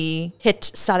actually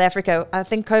hit South Africa. I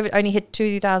think COVID only hit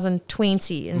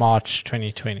 2020. March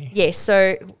 2020. Yes,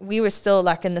 so we were still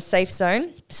like in the safe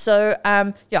zone. So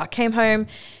I came home,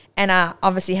 and I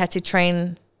obviously had to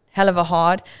train hell of a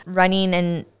hard, running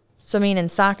and swimming and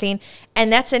cycling.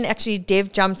 And that's when actually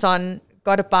Dev jumped on,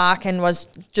 got a bike, and was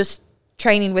just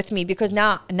training with me, because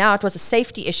now it was a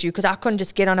safety issue, because I couldn't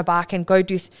just get on a bike and go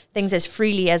do things as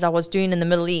freely as I was doing in the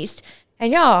Middle East.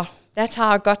 And yeah, that's how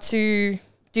I got to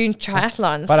doing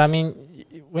triathlons. But I mean,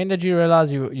 when did you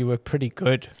realize you were pretty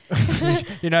good?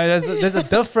 You know, there's a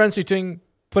difference between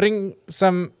putting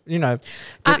some, you know,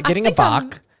 getting a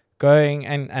bike, going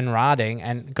and riding,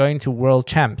 and going to world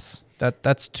champs.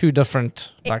 That's two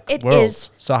different it worlds.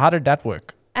 is. So how did that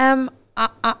work?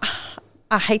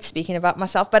 I hate speaking about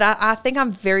myself, but I think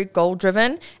I'm very goal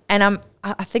driven, and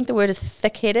I think the word is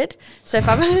thick-headed. So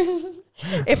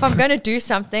if I'm going to do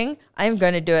something, I'm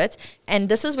going to do it. And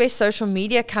this is where social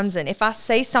media comes in. If I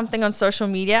say something on social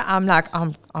media, I'm like,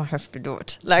 I have to do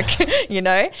it. Like, you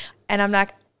know, and I'm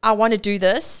like, I want to do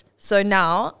this. So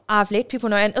now I've let people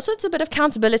know. And also it's a bit of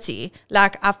accountability.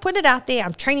 Like, I've put it out there,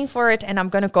 I'm training for it, and I'm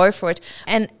going to go for it.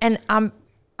 And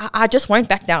I just won't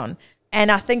back down.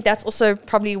 And I think that's also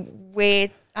probably where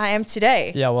I am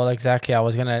today. Yeah, well, exactly. I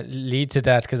was going to lead to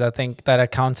that, because I think that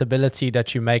accountability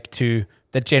that you make to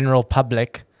the general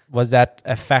public was that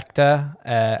a factor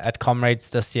at Comrades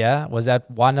this year? Was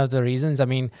that one of the reasons? I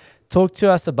mean, talk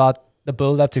to us about the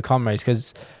build up to Comrades,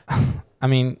 because I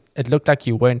mean, it looked like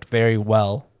you weren't very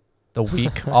well the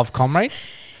week of Comrades.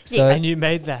 So And you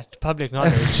made that public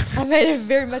knowledge. I made it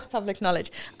very much public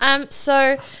knowledge.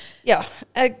 So yeah,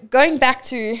 going back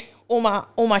to all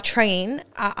my training,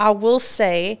 I will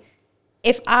say,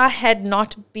 if I had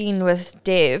not been with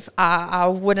Dev, I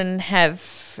wouldn't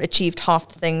have achieved half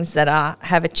the things that I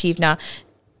have achieved now,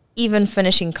 even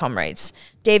finishing Comrades.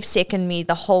 Dev seconded me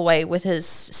the whole way with his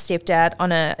stepdad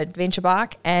on an adventure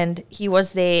bike, and he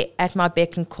was there at my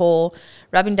beck and call,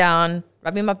 rubbing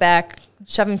my back,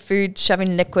 shoving food,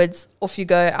 shoving liquids, off you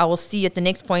go, I will see you at the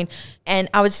next point. And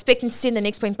I was expecting to see in the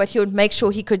next point, but he would make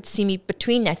sure he could see me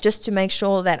between that, just to make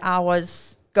sure that I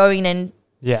was going and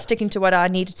sticking to what I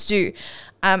needed to do.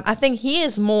 I think he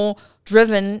is more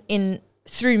driven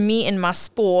through me in my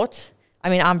sport. I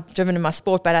mean, I'm driven in my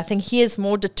sport, but I think he is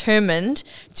more determined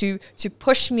to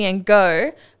push me and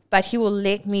go, but he will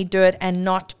let me do it and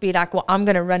not be like, well, I'm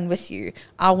going to run with you.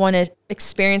 I want to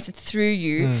experience it through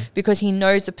you because he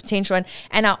knows the potential.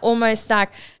 And I almost like,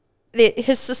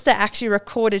 his sister actually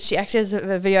recorded, she actually has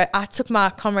a video. I took my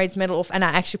Comrades medal off and I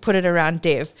actually put it around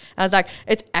Dev. I was like,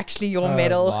 it's actually your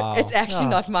medal. Wow. It's actually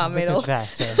not my medal. Look at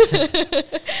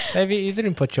that. maybe you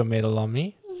didn't put your medal on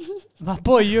me. My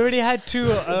boy, you already had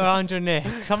 2 around your neck.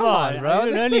 Come on, bro. I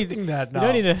was don't expecting that now. You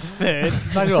don't need a third.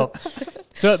 Bugger up.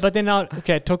 So, but then now,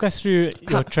 okay, talk us through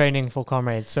your training for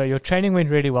Comrades. So your training went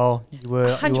really well. You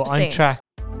were on 100%. track.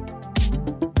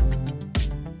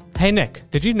 Hey Nick,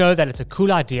 did you know that it's a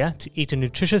cool idea to eat a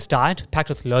nutritious diet packed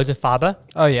with loads of fiber?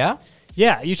 Oh, yeah?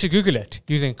 Yeah, you should Google it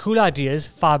using Cool Ideas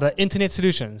Fiber Internet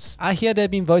Solutions. I hear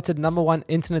they've been voted #1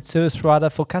 internet service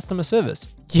provider for customer service.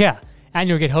 Yeah, and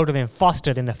you'll get hold of them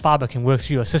faster than the fiber can work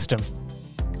through your system.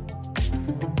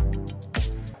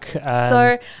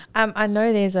 So I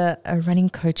know there's a running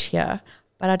coach here,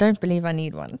 but I don't believe I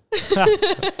need one.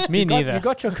 Me neither. You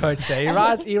got your coach there.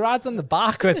 He rides on the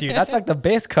bike with you. That's like the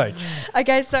best coach.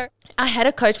 Okay, so I had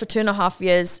a coach for 2.5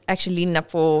 years, actually leading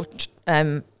up for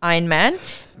Ironman.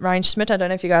 Ryan Schmidt, I don't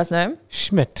know if you guys know him.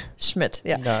 Schmidt,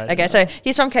 yeah. No, okay, so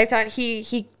he's from Cape Town.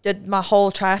 He did my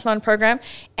whole triathlon program,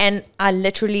 and I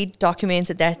literally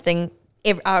documented that thing.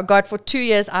 I got for 2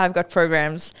 years, I've got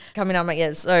programs coming out my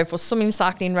ears. So for swimming,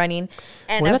 cycling, running.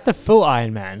 And Was that the full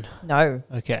Ironman? No.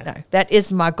 Okay. No, that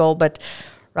is my goal, but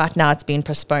right now it's been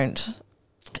postponed.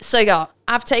 So yeah,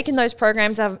 I've taken those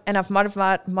programs and I've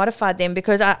modified them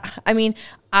because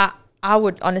I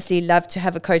would honestly love to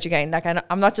have a coach again. Like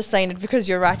I'm not just saying it because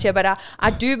you're right here, but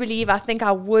I think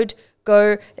I would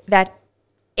go that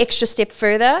extra step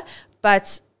further,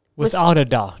 but Without a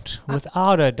doubt,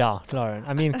 Lauren.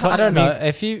 I mean, I don't know.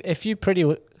 If you're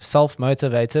pretty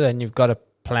self-motivated and you've got a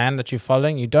plan that you're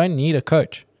following, you don't need a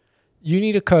coach. You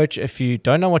need a coach if you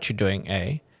don't know what you're doing,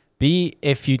 A. B,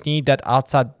 if you need that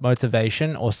outside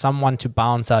motivation or someone to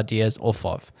bounce ideas off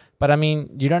of. But I mean,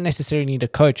 you don't necessarily need a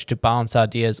coach to bounce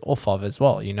ideas off of as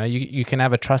well. You know, you can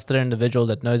have a trusted individual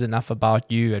that knows enough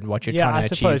about you and what you're trying to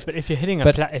achieve. Yeah, I suppose. But if you're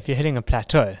hitting a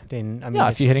plateau, then I mean,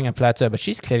 if you're hitting a plateau, but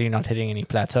she's clearly not hitting any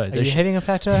plateaus. Are you hitting a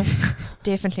plateau?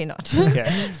 Definitely not.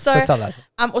 Okay. So tell us.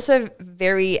 I'm also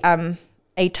very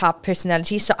A-type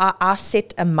personality, so I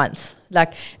set a month.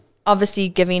 Like, obviously,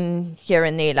 giving here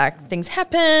and there, like things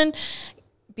happen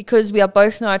because we are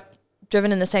both not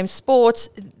driven in the same sport.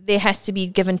 There has to be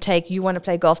give and take. You want to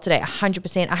play golf today,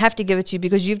 100%. I have to give it to you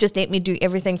because you've just let me do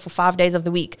everything for 5 days of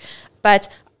the week. But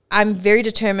I'm very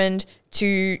determined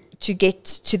to get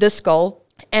to this goal.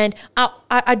 And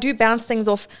I do bounce things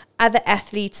off other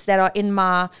athletes that are in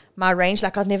my range.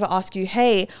 Like, I'll never ask you,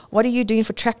 hey, what are you doing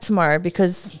for track tomorrow?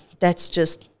 Because that's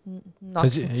just not...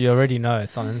 Because you already know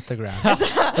it's on Instagram.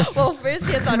 Well,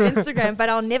 firstly, it's on Instagram, but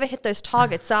I'll never hit those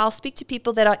targets. So I'll speak to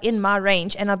people that are in my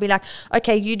range and I'll be like,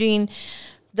 okay, you're doing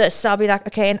this. So I'll be like,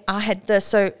 okay, and I had this.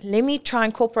 So let me try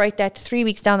and incorporate that 3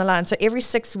 weeks down the line. So every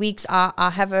 6 weeks,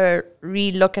 I have a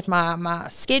re-look at my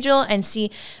schedule and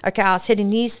see, okay, I was hitting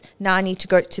these. Now I need to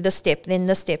go to this step, then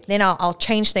this step. Then I'll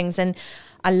change things. And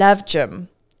I love gym.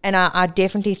 And I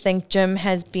definitely think gym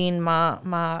has been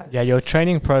my... Yeah, your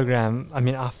training program, I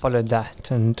mean, I followed that.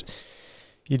 And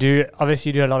you do a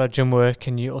lot of gym work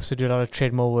and you also do a lot of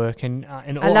treadmill work. And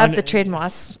I love the treadmill. I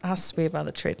swear by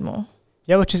the treadmill.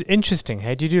 Yeah, which is interesting.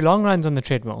 Hey, do you do long runs on the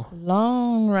treadmill?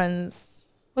 Long runs.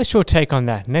 What's your take on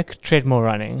that, Nick? Treadmill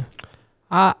running.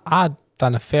 I've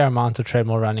done a fair amount of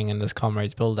treadmill running in this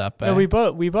Comrades build-up. No, we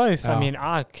both. Oh. I mean,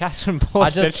 Catherine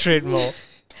bought a treadmill.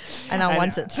 And I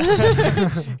want it.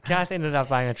 Kath ended up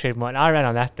buying a treadmill and I ran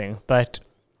on that thing. But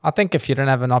I think if you don't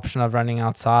have an option of running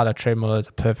outside, a treadmill is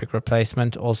a perfect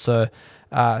replacement. Also,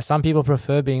 some people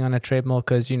prefer being on a treadmill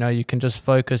because, you know, you can just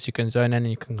focus, you can zone in,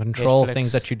 and you can control Netflix,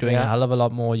 things that you're doing a hell of a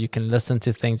lot more. You can listen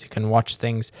to things, you can watch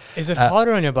things. Is it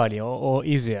harder on your body or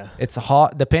easier? It's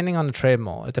hard depending on the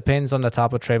treadmill. It depends on the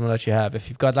type of treadmill that you have. If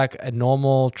you've got like a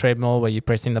normal treadmill where you're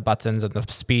pressing the buttons and the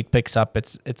speed picks up,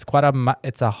 it's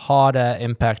a harder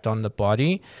impact on the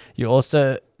body. You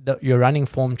also your running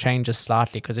form changes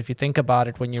slightly because if you think about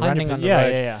it, when you're running on the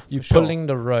road, you're pulling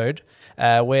the road.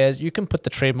 Whereas you can put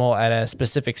the treadmill at a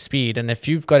specific speed, and if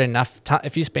you've got enough time,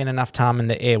 if you spend enough time in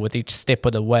the air with each step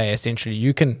of the way, essentially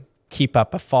you can keep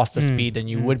up a faster speed than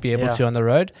you would be able to on the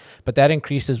road. But that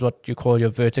increases what you call your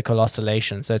vertical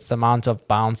oscillation. So it's the amount of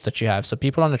bounce that you have. So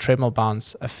people on a treadmill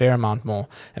bounce a fair amount more,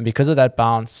 and because of that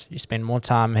bounce, you spend more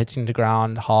time hitting the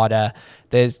ground harder.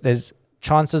 There's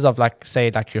chances of like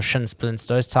your shin splints,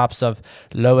 those types of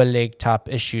lower leg type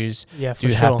issues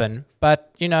happen.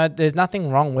 But you know, there's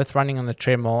nothing wrong with running on the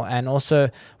treadmill. And also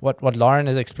what Lauren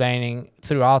is explaining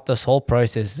throughout this whole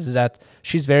process is that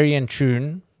she's very in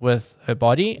tune with her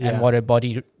body and what her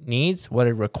body needs, what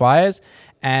it requires.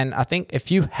 And I think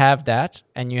if you have that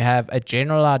and you have a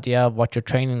general idea of what your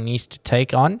training needs to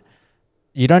take on,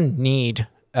 you don't need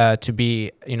to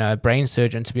be, you know, a brain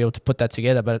surgeon to be able to put that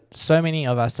together. But so many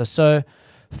of us are so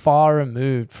far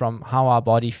removed from how our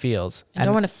body feels. And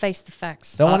don't want to face the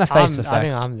facts. Don't want to face the facts. I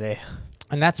think I'm there.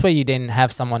 And that's where you then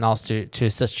have someone else to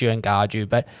assist you and guide you.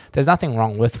 But there's nothing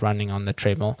wrong with running on the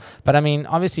treadmill. But I mean,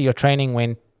 obviously your training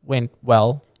went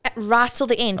well. Right till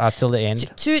the end. Right till the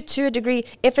end. To a degree,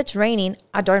 if it's raining,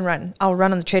 I don't run. I'll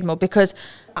run on the treadmill because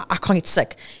I can't get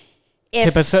sick.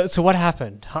 But so what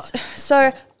happened?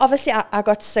 So obviously I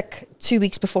got sick 2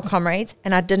 weeks before Comrades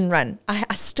and I didn't run.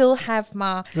 I still have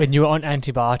my... When you were on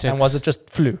antibiotics. And was it just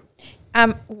flu?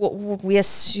 We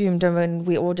assumed, I mean,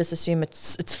 we all just assume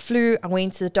it's flu. I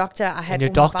went to the doctor. I had. And your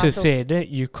doctor said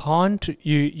you can't.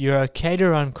 You're okay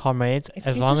to run Comrades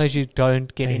as long as you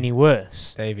don't get any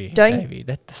worse. Davey,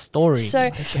 let the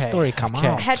story. Come out.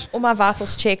 I had all my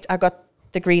vitals checked. I got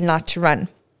the green light to run.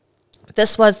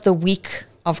 This was the week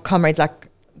of Comrades, like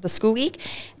the school week.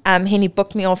 Henny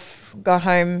booked me off, got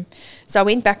home. So I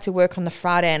went back to work on the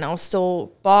Friday and I was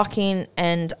still barking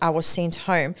and I was sent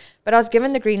home. But I was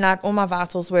given the green light. All my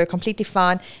vitals were completely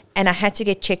fine. And I had to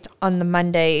get checked on the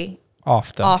Monday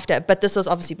after. But this was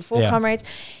obviously before Comrades.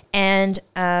 And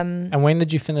when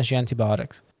did you finish your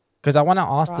antibiotics? Because I want to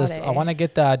ask Friday. this. I want to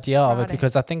get the idea of it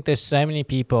because I think there's so many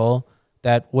people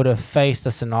that would have faced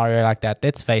a scenario like that.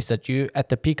 Let's face it, you at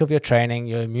the peak of your training,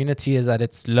 your immunity is at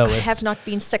its lowest. I have not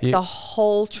been sick the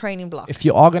whole training block. If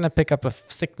you are going to pick up a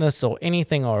sickness or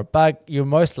anything or a bug, you're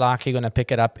most likely going to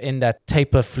pick it up in that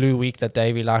taper flu week that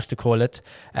Davey likes to call it.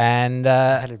 And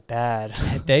I had it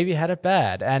bad. Davey had it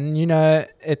bad. And, you know,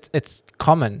 it's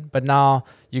common. But now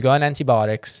you go on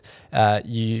antibiotics.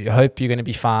 You hope you're going to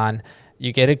be fine.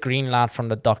 You get a green light from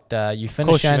the doctor. You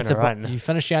finish your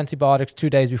antibiotics 2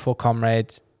 days before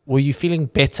Comrades. Were you feeling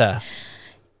better?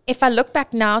 If I look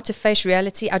back now to face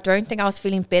reality, I don't think I was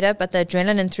feeling better, but the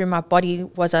adrenaline through my body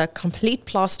was a complete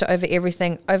plaster over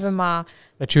everything, over my...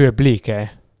 But you were bleak, eh?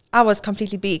 I was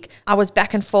completely bleak. I was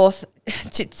back and forth.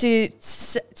 To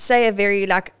say a very,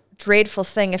 like, dreadful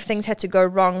thing, if things had to go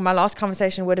wrong, my last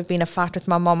conversation would have been a fight with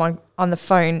my mom on the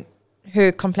phone,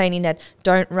 her complaining that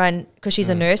don't run because she's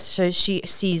a nurse, so she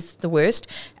sees the worst.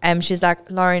 She's like,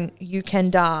 Lauren, you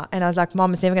can die. And I was like,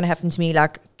 Mom, it's never going to happen to me.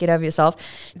 Like, get over yourself.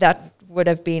 That would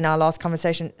have been our last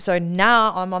conversation. So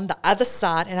now I'm on the other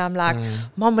side and I'm like,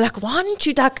 Mom, like, why didn't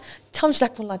you like tell me? She's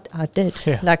like, well, I did.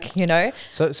 Yeah. Like, you know.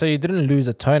 So you didn't lose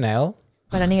a toenail.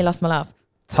 But I nearly lost my life.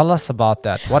 Tell us about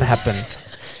that. What happened?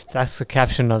 So that's the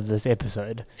caption of this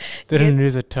episode. Didn't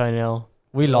lose a toenail.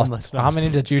 We lost. How many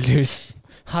did you lose?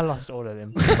 I lost all of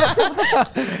them.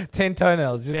 10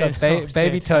 toenails. You've got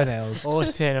baby toenails. All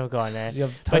 10 have gone there.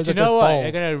 But you know what?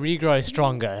 They're going to regrow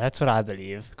stronger. That's what I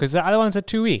believe. Because the other ones are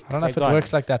 2 weeks. I don't know if it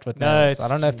works like that with nails. I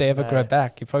don't know if they ever grow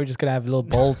back. You're probably just going to have little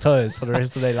bold toes for the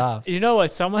rest of their lives. You know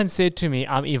what? Someone said to me,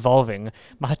 I'm evolving.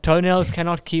 My toenails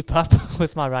cannot keep up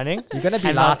with my running. You're going to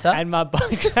be lighter.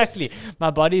 Exactly. My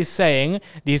body is saying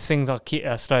these things are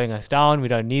slowing us down. We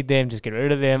don't need them. Just get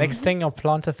rid of them. Next thing, your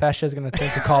plantar fascia is going to turn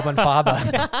to carbon fiber.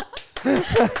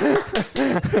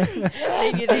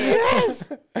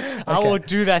 Yes. Okay. I will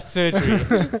do that surgery.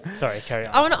 Sorry, carry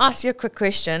on. I want to ask you a quick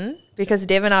question because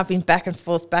Dev and I have been back and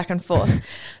forth.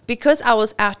 Because I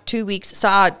was out 2 weeks, so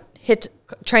I hit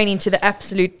training to the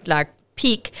absolute like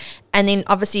peak, and then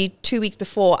obviously 2 weeks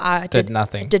before I did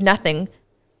nothing.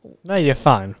 No, you're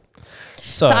fine.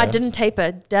 So I didn't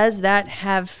taper. Does that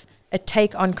have a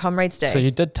take on Comrades Day. So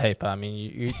you did taper. I mean,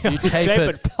 you tapered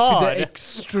Tapered to hard. the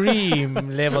extreme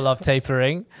level of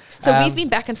tapering. So we've been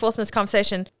back and forth in this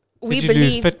conversation. We Did you lose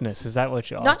believe fitness? Is that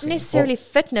what you're not asking? necessarily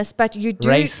fitness, but you do.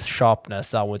 Race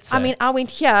sharpness, I would say. I mean, I went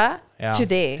here Yeah, to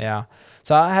there. Yeah.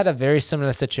 So I had a very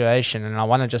similar situation, and I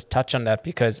want to just touch on that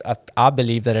because I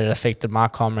believe that it affected my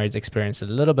Comrades experience a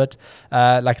little bit.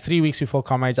 Like 3 weeks before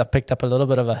Comrades, I picked up a little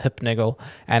bit of a hip niggle,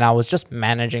 and I was just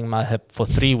managing my hip for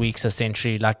 3 weeks,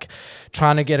 essentially, like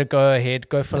trying to get a go ahead,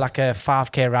 go for like a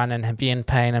 5K run and be in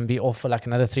pain and be off for like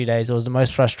another 3 days. It was the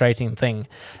most frustrating thing.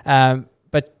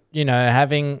 But, you know,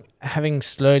 having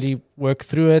slowly worked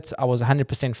through it, I was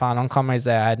 100% fine. On Comrades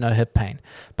Day, I had no hip pain.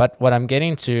 But what I'm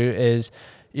getting to is,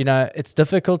 you know, it's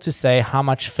difficult to say how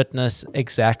much fitness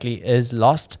exactly is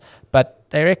lost, but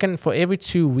they reckon for every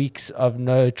 2 weeks of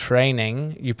no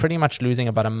training, you're pretty much losing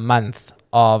about a month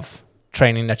of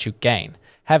training that you gain.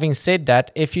 Having said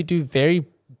that, if you do very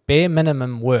bare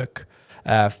minimum work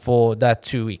for that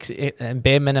 2 weeks, and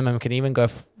bare minimum can even go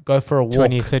for a walk.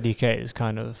 20, 30 Ks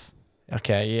kind of.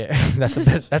 Okay, yeah,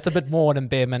 that's a bit more than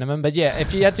bare minimum. But yeah,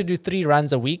 if you had to do 3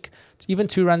 runs a week, even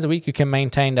 2 runs a week, you can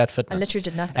maintain that fitness. I literally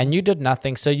did nothing. And you did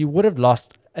nothing, so you would have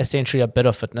lost essentially a bit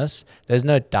of fitness. There's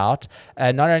no doubt.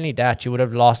 Not only that, you would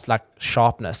have lost like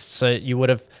sharpness. So you would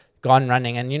have gone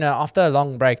running, and you know, after a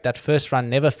long break, that first run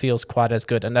never feels quite as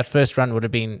good, and that first run would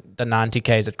have been the 90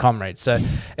 Ks at Comrades, so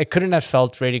it couldn't have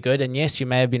felt really good. And yes, you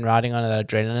may have been riding on that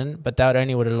adrenaline, but that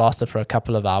only would have lasted for a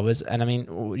couple of hours. And I mean,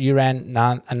 you ran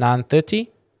 9:30,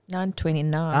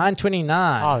 9:29.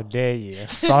 How dare you?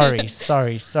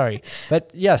 sorry,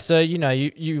 but yeah, so you know,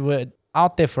 you were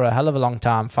out there for a hell of a long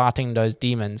time, fighting those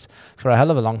demons for a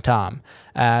hell of a long time.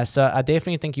 So I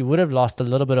definitely think you would have lost a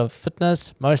little bit of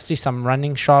fitness, mostly some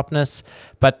running sharpness,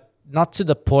 but not to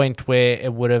the point where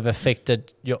it would have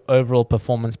affected your overall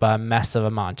performance by a massive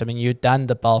amount. I mean, you've done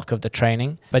the bulk of the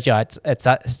training, but yeah, it's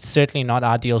certainly not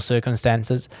ideal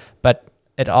circumstances, but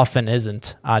it often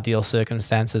isn't ideal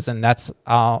circumstances. And that's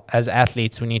as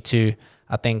athletes, we need to,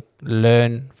 I think,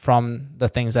 learn from the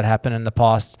things that happened in the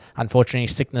past. Unfortunately,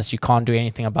 sickness you can't do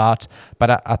anything about,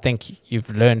 but I think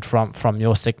you've learned from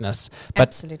your sickness. But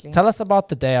Absolutely. tell us about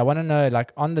the day. I want to know,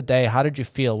 like, on the day, how did you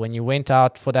feel when you went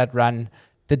out for that run?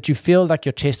 Did you feel like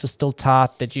your chest was still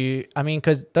tight? I mean,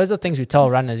 because those are things we tell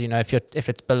runners, you know, if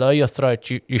it's below your throat,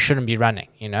 you shouldn't be running,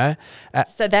 you know?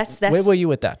 So that's where were you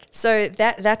with that? So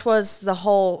that was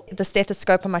the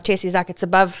stethoscope on my chest. He's like, it's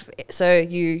above, so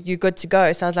you're good to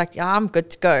go. So I was like, yeah, I'm good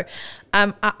to go.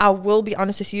 I will be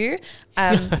honest with you.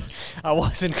 I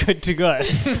wasn't good to go.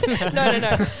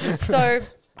 No. So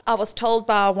I was told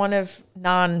by one of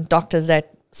 9 doctors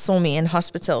that saw me in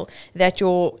hospital that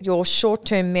your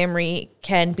short-term memory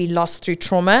can be lost through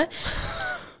trauma.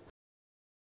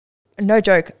 No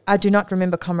joke, I do not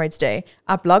remember Comrades Day.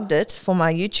 I blogged it for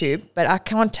my YouTube, but I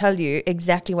can't tell you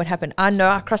exactly what happened. I know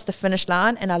I crossed the finish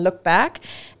line and I looked back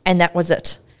and that was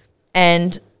it.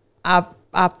 And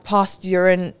I passed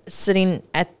urine sitting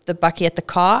at the bucky at the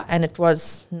car, and it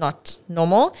was not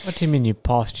normal. What do you mean you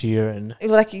passed urine?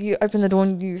 Like, you open the door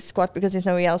and you squat because there's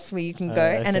nowhere else where you can go,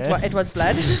 and it was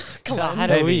blood. Come So on, how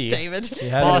do we? David.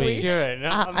 Passed urine.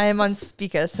 I am on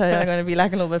speaker, so I'm going to be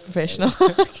like a little bit professional.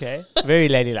 Okay, very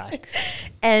ladylike.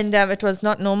 And it was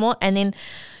not normal. And then,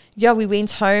 yeah, we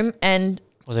went home and...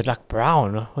 Was it like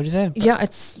brown? What did you say? Yeah,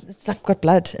 it's like got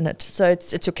blood in it. So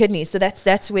it's your kidneys. So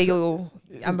that's where your...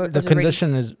 the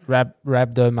condition is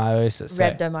rhabdomyosis.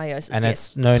 Rhabdomyosis, and yes.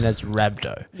 it's known as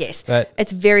rhabdo. Yes. But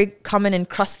it's very common in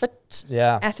CrossFit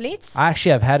athletes. I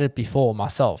actually have had it before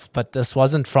myself, but this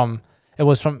wasn't from... It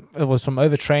was from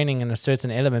overtraining in a certain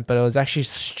element, but it was actually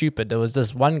stupid. There was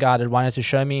this one guy that wanted to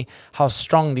show me how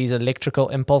strong these electrical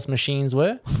impulse machines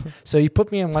were. So he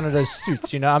put me in one of those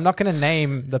suits. You know, I'm not going to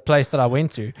name the place that I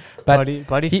went to, but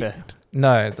body fit.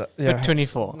 No, Fit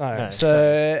 24. No.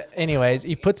 So, anyways,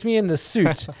 he puts me in the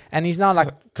suit, and he's now like,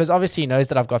 because obviously he knows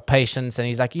that I've got patience, and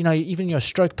he's like, you know, even your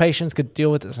stroke patients could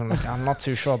deal with this. I'm like, I'm not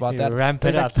too sure about that. Ramp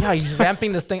it up. Like, yeah, he's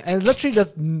ramping this thing, and it's literally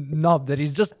this knob that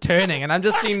he's just turning, and I'm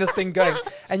just seeing this thing going,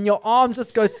 and your arms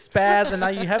just go spaz, and now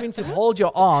you're having to hold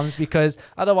your arms because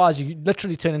otherwise you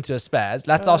literally turn into a spaz.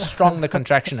 That's how strong the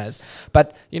contraction is.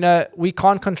 But you know, we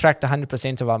can't contract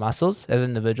 100% of our muscles as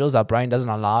individuals. Our brain doesn't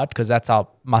allow it because that's how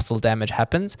muscle damage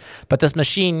happens. But this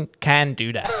machine can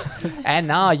do that. And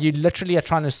now you literally are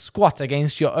trying to squat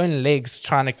against your own legs,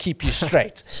 trying to keep you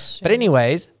straight. But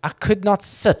anyways, I could not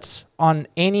sit on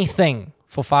anything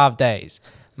for 5 days.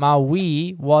 My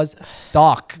wee was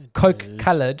dark, coke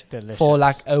colored for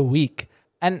like a week.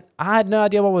 And I had no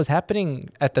idea what was happening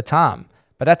at the time.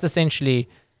 But that's essentially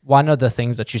one of the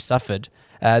things that you suffered.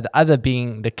 The other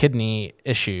being the kidney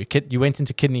issue. You went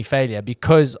into kidney failure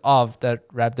because of the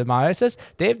rhabdomyosis.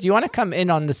 Dave, do you want to come in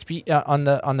on the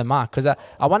on the mic? Because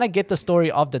I want to get the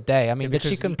story of the day. I mean, did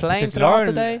she complain throughout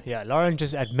the day? Yeah, Lauren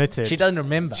just admitted She doesn't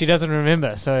remember. She doesn't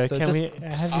remember. So can just we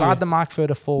slide the mic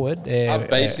further forward? I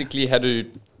basically had to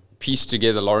piece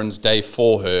together Lauren's day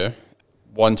for her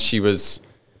once she was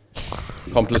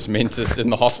compos mentis in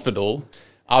the hospital.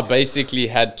 I basically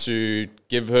had to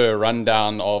give her a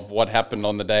rundown of what happened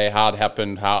on the day, how it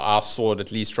happened, how I saw it,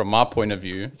 at least from my point of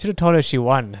view. You should have told her she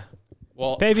won.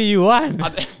 Well, baby, you won.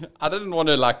 I didn't want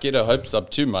to like get her hopes up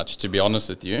too much, to be honest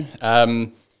with you.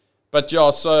 But yeah,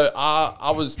 so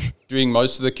I was doing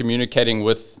most of the communicating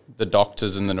with the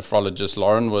doctors and the nephrologist.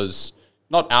 Lauren was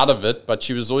not out of it, but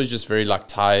she was always just very like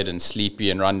tired and sleepy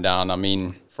and run down. I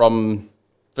mean, from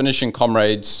finishing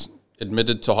Comrades,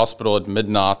 admitted to hospital at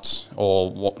midnight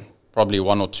or probably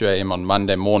 1 or 2 a.m. on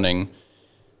Monday morning,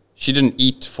 she didn't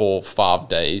eat for 5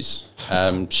 days.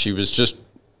 She was just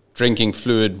drinking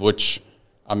fluid, which,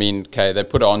 I mean, okay, they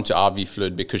put her onto IV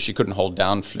fluid because she couldn't hold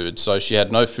down fluid. So she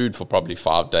had no food for probably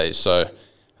 5 days. So,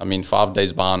 I mean, 5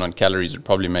 days behind on calories would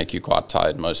probably make you quite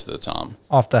tired most of the time.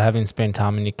 After having spent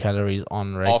how many calories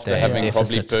on race After day? having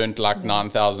deficit? probably burnt like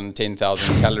 9,000,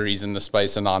 10,000 calories in the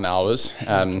space of 9 hours.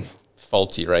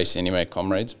 Faulty race anyway,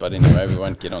 Comrades. But anyway, we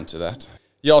won't get onto that.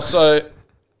 Yeah, so,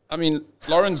 I mean,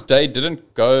 Lauren's day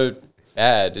didn't go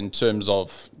bad in terms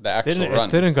of the actual run.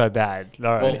 It didn't go bad,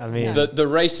 Lauren. Well, I mean, the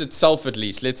race itself, at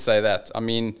least, let's say that. I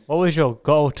mean, what was your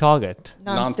goal target?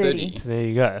 9:30. So there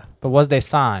you go. But was there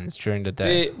signs during the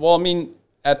day? well, I mean,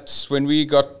 when we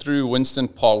got through Winston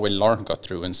Park, when Lauren got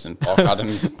through Winston Park, I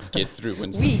didn't get through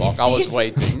Winston Park. I was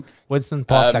waiting. Winston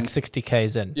Park's like 60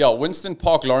 Ks in. Yeah, Winston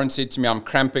Park, Lauren said to me, I'm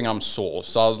cramping, I'm sore.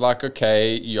 So I was like,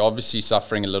 okay, you're obviously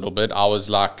suffering a little bit. I was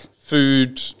like,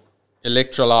 food,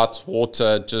 electrolytes,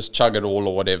 water, just chug it all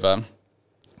or whatever.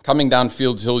 Coming down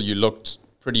Fields Hill, you looked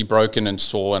pretty broken and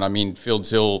sore. And I mean, Fields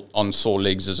Hill on sore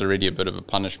legs is already a bit of a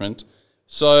punishment.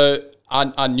 So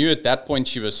I knew at that point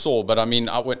she was sore. But I mean,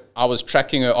 I was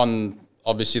tracking her on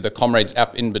obviously the Comrades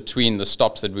app in between the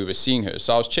stops that we were seeing her.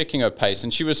 So I was checking her pace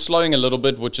and she was slowing a little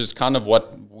bit, which is kind of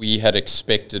what we had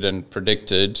expected and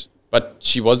predicted. But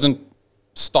she wasn't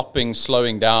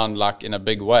slowing down like in a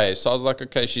big way. So I was like,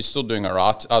 okay, she's still doing all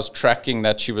right. I was tracking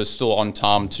that she was still on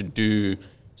time to do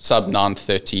sub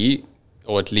 9:30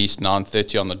 or at least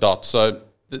 9:30 on the dot. So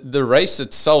the race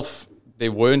itself,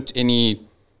 there weren't any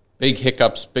big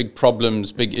hiccups, big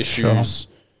problems, big issues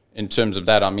in terms of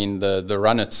that. I mean, the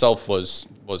run itself was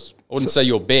I wouldn't say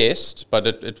your best, but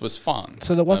it was fun.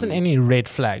 So there wasn't any red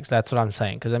flags. That's what I'm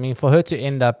saying. Because I mean, for her to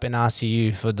end up in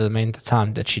ICU for the amount of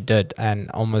time that she did and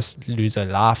almost lose her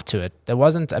life to it, there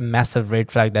wasn't a massive red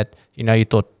flag that, you know, you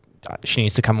thought she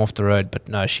needs to come off the road, but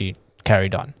no, she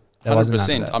carried on. There wasn't none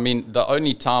of 100%. that. I mean, the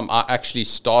only time I actually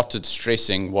started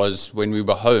stressing was when we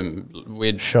were home.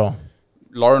 Sure.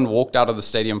 Lauren walked out of the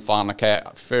stadium fine. Okay,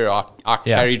 fair. I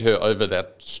carried her over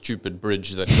that stupid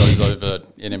bridge that goes over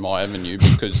NMR Avenue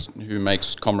because who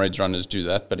makes Comrades runners do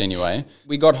that? But anyway,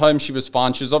 we got home. She was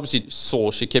fine. She was obviously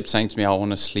sore. She kept saying to me, I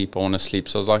want to sleep. So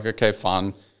I was like, okay,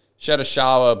 fine. She had a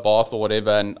shower, bath or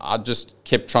whatever, and I just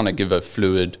kept trying to give her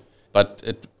fluid. But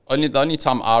the only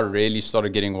time I really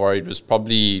started getting worried was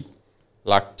probably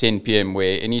like 10 p.m.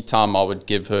 where any time I would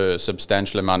give her a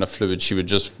substantial amount of fluid, she would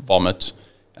just vomit.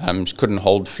 She couldn't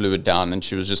hold fluid down and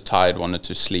she was just tired, wanted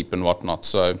to sleep and whatnot.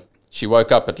 So she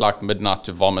woke up at like midnight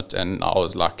to vomit and I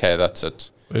was like, hey, that's it.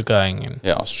 We're going in.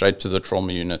 Yeah, straight to the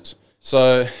trauma unit.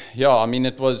 So, yeah, I mean,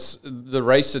 it was the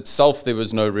race itself, there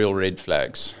was no real red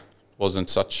flags. There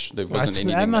wasn't anything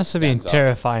that must have been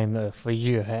terrifying though for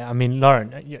you. Hey? I mean,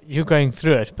 Lauren, you're going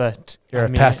through it, but you're a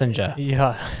passenger.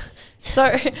 Yeah.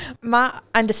 So my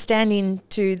understanding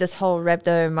to this whole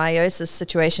rhabdomyosis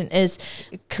situation is,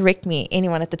 correct me,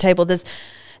 anyone at the table,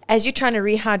 as you're trying to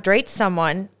rehydrate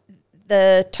someone,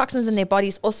 the toxins in their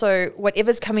bodies also,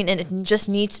 whatever's coming in, it just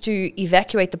needs to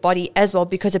evacuate the body as well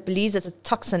because it believes it's a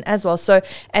toxin as well. So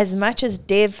as much as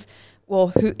Dev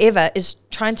or whoever is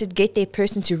trying to get their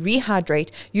person to rehydrate,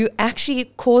 you actually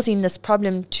causing this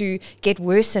problem to get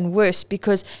worse and worse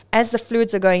because as the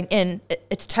fluids are going in,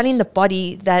 it's telling the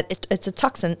body that it's a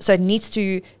toxin, so it needs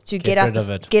to get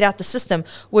out the system,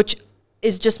 which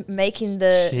is just making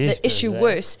the issue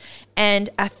worse. And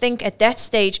I think at that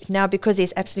stage now, because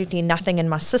there's absolutely nothing in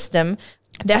my system,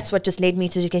 that's what just led me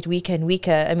to just get weaker and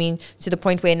weaker. I mean, to the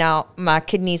point where now my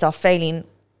kidneys are failing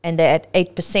and they're at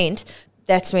 8%.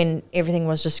 That's when everything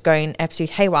was just going absolute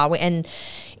haywire. And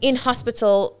in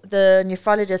hospital, the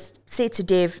nephrologist said to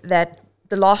Dev that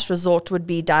the last resort would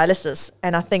be dialysis.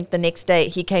 And I think the next day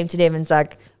he came to Dev and was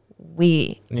like,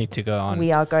 we Need to go on.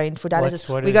 we are going for dialysis.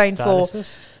 What We're is going for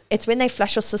dialysis? it's when they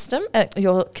flush your system,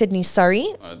 your kidneys. Sorry,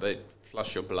 They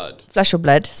flush your blood. flush your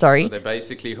blood. Sorry. So they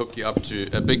basically hook you up to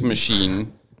a big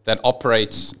machine that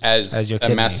operates as your a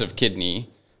kidney. massive kidney.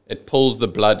 It pulls the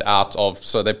blood out of,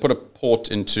 so they put a port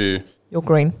into, Your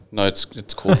groin. no, it's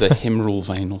called the hemoral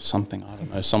vein or something. I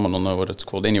don't know. Someone will know what it's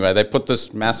called. Anyway, they put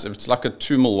this massive, it's like a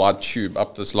 2 mil wide tube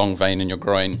up this long vein in your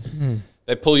groin.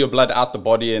 They pull your blood out the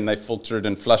body and they filter it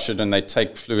and flush it, and they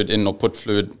take fluid in or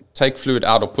take fluid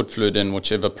out or put fluid in,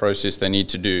 whichever process they need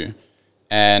to do,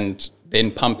 and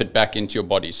then pump it back into your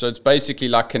body. So it's basically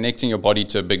like connecting your body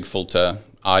to a big filter,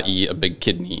 i.e. a big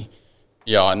kidney.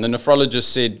 Yeah, and the nephrologist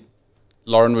said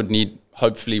Lauren would need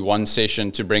hopefully one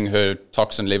session to bring her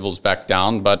toxin levels back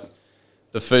down, but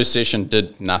the first session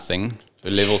did nothing. Her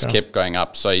levels kept going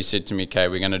up. So he said to me, okay,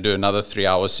 we're going to do another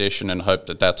 3-hour session and hope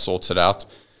that sorts it out.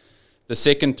 The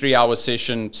second 3-hour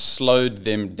session slowed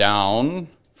them down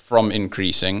from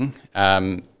increasing.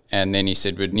 And then he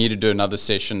said we'd need to do another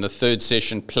session. The third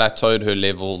session plateaued her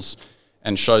levels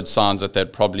and showed signs that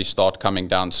they'd probably start coming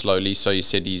down slowly. So he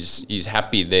said he's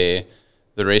happy there.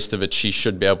 The rest of it she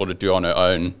should be able to do on her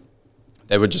own.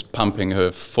 They were just pumping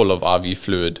her full of RV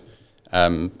fluid. I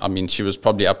mean, she was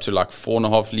probably up to like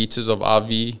 4.5 liters of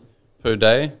RV per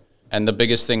day. And the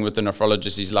biggest thing with the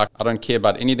nephrologist, he's like, I don't care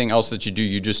about anything else that you do.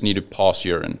 You just need to pass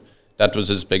urine. That was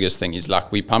his biggest thing. He's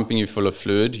like, we're pumping you full of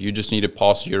fluid. You just need to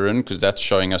pass urine because that's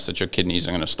showing us that your kidneys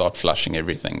are going to start flushing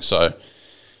everything. So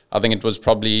I think it was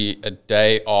probably a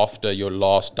day after your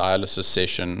last dialysis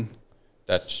session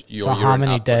that your So urine how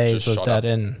many output days just was shot that up.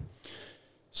 in?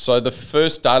 So the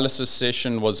first dialysis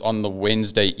session was on the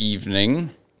Wednesday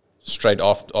evening, straight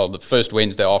after, the first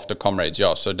Wednesday after Comrades,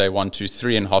 yeah. So day 1, 2,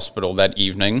 3 in hospital that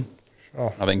evening.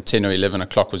 Oh. I think 10 or 11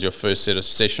 o'clock was your first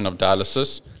session of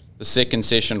dialysis. The second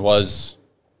session was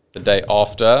the day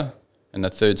after, and the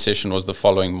third session was the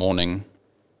following morning.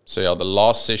 So yeah, the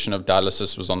last session of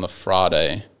dialysis was on the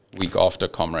Friday, week after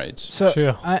Comrades. So,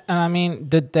 Sure. I mean,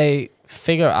 did they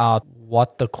figure out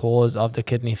what the cause of the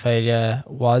kidney failure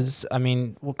was? I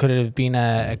mean, could it have been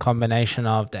a combination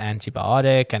of the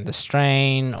antibiotic and the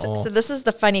strain? So this is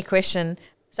the funny question.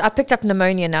 So I picked up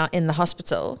pneumonia now in the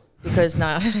hospital because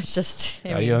now it's just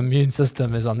your immune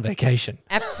system is on vacation.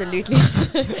 absolutely.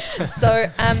 So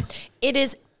it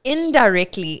is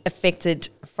indirectly affected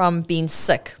from being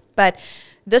sick, but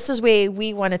this is where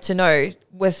we wanted to know,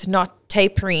 with not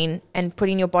tapering and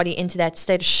putting your body into that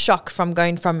state of shock from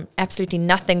going from absolutely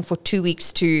nothing for 2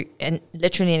 weeks to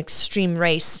literally an extreme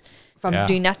race from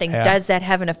doing nothing. Yeah. Does that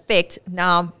have an effect?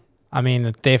 Now, I mean,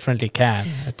 it definitely can.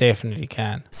 It definitely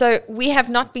can. so we have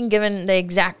not been given the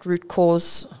exact root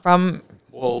cause from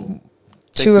Well,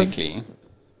 Two of- technically,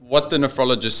 what the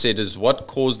nephrologist said is what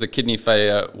caused the kidney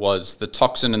failure was the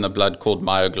toxin in the blood called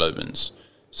myoglobins.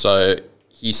 So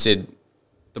he said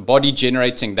the body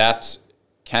generating that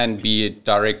can be a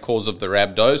direct cause of the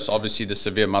rhabdos, obviously the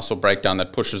severe muscle breakdown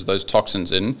that pushes those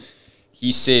toxins in.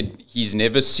 He said he's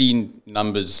never seen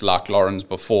numbers like Lauren's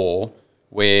before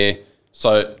where,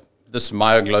 so this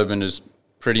myoglobin is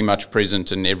pretty much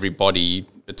present in every body.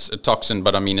 It's a toxin,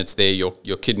 but I mean, it's there.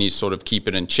 Your kidneys sort of keep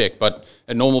it in check. But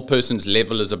a normal person's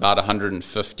level is about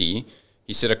 150.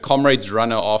 He said a Comrades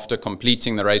runner after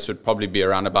completing the race would probably be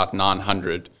around about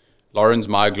 900. Lauren's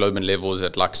myoglobin level is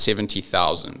at like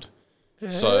 70,000.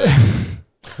 So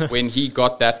when he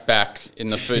got that back in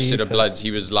the first set of bloods,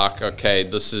 he was like, okay,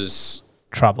 this is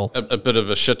Trouble. a bit of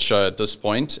a shit show at this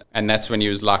point. And that's when he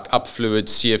was like, up fluid,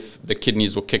 see if the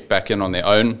kidneys will kick back in on their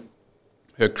own.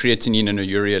 Her creatinine and her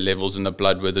urea levels in the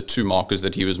blood were the two markers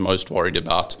that he was most worried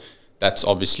about. That's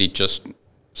obviously just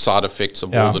side effects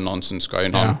of all the nonsense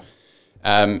going on.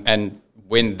 And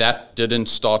when that didn't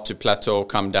start to plateau or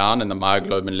come down and the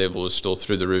myoglobin level was still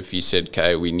through the roof, he said,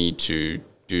 okay, we need to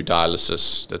do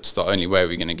dialysis. That's the only way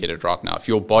we're going to get it right now. If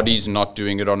your body's not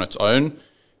doing it on its own,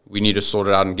 we need to sort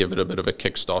it out and give it a bit of a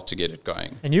kickstart to get it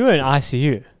going. And you were in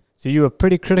ICU, so you were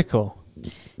pretty critical.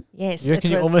 yes, You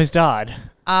reckon you almost died?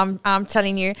 I'm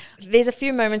telling you, there's a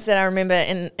few moments that I remember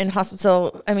in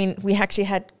hospital. I mean, we actually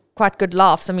had quite good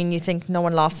laughs. I mean, you think no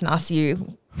one laughs in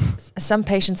ICU. Some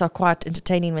patients are quite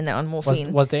entertaining when they're on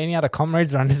morphine. Was there any other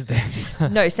Comrades runners there?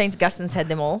 No, St. Augustine's had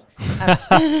them all.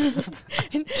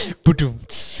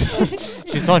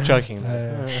 She's not joking.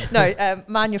 though. No,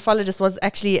 my nephrologist was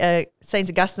actually a St.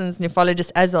 Augustine's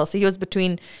nephrologist as well. So he was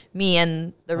between me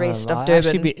and the rest of I'd Durban.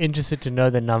 actually be interested to know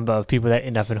the number of people that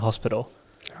end up in hospital.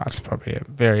 That's probably a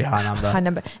very high number. High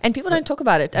number. And people don't talk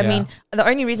about it. I mean, the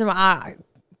only reason why I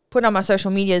put on my social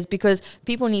media is because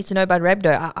people need to know about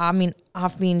rhabdo. I mean,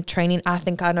 I've been training. I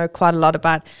think I know quite a lot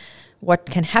about what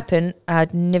can happen. I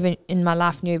never in my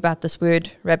life knew about this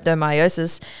word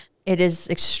rhabdomyosis. It is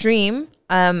extreme,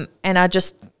 and I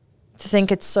just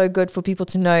think it's so good for people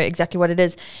to know exactly what it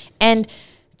is, and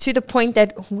to the point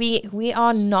that we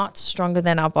are not stronger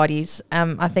than our bodies.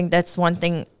 I think that's one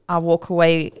thing I walk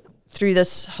away through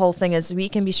this whole thing is we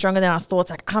can be stronger than our thoughts.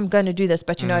 Like, I'm going to do this,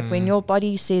 but you know, when your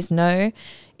body says no,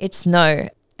 it's no.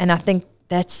 And I think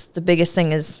that's the biggest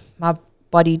thing is my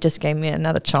body just gave me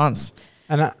another chance.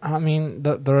 And I mean,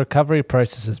 the recovery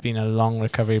process has been a long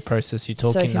recovery process. You're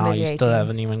talking now, you still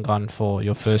haven't even gone for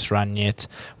your first run yet.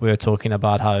 We were talking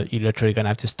about how you're literally going to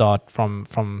have to start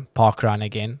from park run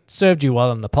again. Served you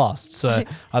well in the past. So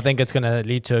I think it's going to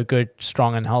lead to a good,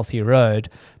 strong and healthy road.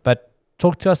 But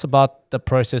talk to us about the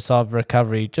process of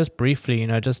recovery, just briefly, you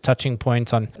know, just touching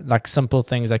points on like simple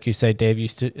things. Like you say, Dave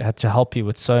had to help you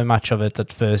with so much of it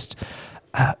at first.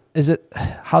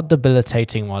 How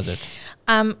debilitating was it?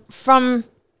 From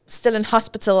still in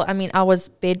hospital, I mean, I was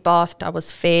bed bathed, I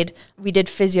was fed. We did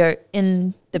physio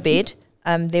in the bed.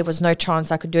 There was no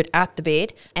chance I could do it at the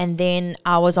bed. And then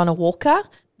I was on a walker,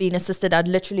 being assisted. I'd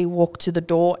literally walk to the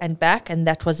door and back, and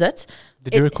that was it.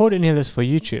 Did you record any of this for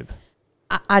YouTube?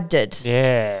 I did.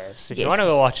 Yes. If you want to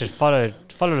go watch it, follow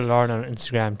Lauren on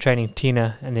Instagram, Training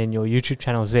Tina, and then your YouTube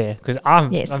channel's there. Because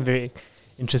I'm very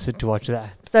interested to watch that.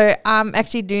 So I'm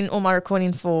actually doing all my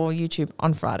recording for YouTube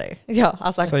on Friday. Yeah, I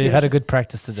was like, so you had a good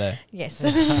practice today. Yes.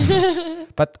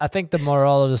 But I think the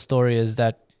moral of the story is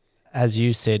that, as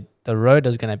you said, the road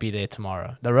is going to be there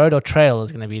tomorrow. The road or trail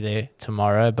is going to be there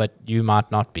tomorrow, but you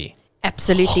might not be.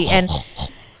 Absolutely. And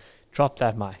drop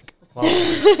that mic.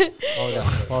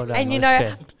 Well done. And you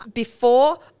know,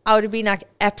 before I would have been like,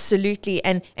 absolutely,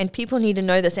 and people need to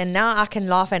know this. And now I can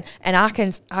laugh and I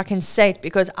can say it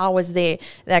because I was there.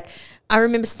 Like, I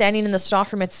remember standing in the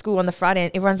staff room at school on the Friday,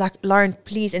 and everyone's like, Lauren,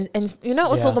 please, and you know,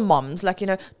 also the moms, like, you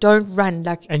know, don't run,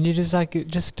 like, and you just like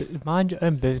mind your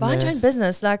own business. Mind your own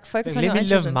business, like, focus on your own children.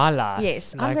 Let me live my life.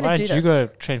 Yes, like, I'm going to do this. Why don't you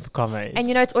go train for Comrades? And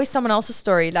you know, it's always someone else's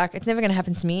story. Like, it's never going to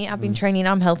happen to me. I've been training.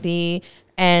 I'm healthy,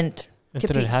 and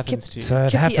until it happens to you. So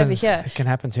it happens. Over here. It can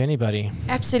happen to anybody.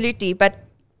 Absolutely, but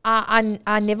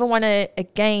I never want to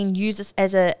again use this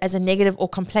as a negative or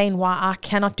complain why I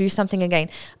cannot do something again.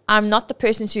 I'm not the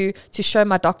person to show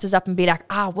my doctors up and be like,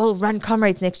 we'll run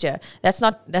Comrades next year. That's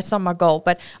not my goal.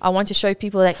 But I want to show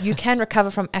people that you can recover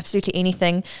from absolutely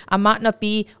anything. I might not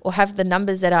be or have the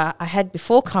numbers that I had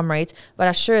before Comrades, but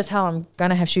I sure as hell I'm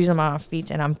gonna have shoes on my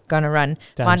feet and I'm gonna run.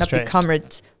 Might not be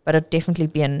Comrades, but it'll definitely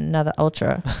be another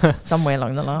ultra somewhere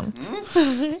along the line.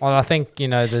 Well, I think, you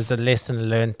know, there's a lesson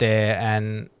learned there,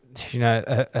 and, you know,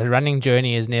 a running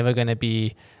journey is never going to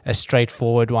be a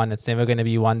straightforward one. It's never going to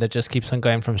be one that just keeps on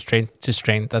going from strength to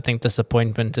strength. I think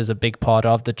disappointment is a big part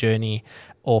of the journey,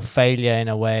 or failure in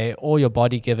a way, or your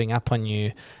body giving up on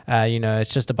you. You know,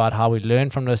 it's just about how we learn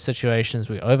from those situations,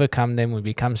 we overcome them, we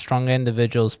become stronger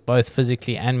individuals, both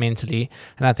physically and mentally.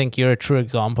 And I think you're a true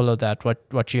example of that.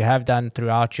 What you have done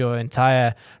throughout your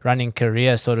entire running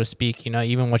career, so to speak, you know,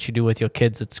 even what you do with your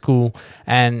kids at school,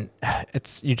 and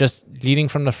you're just leading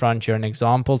from the front. You're an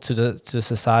example to the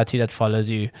society that follows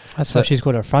you. That's why she's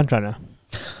called a front runner.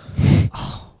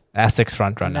 ASICS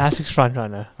Front Runner. ASICS Front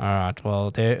Runner. All right. Well,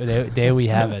 there we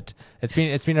have it.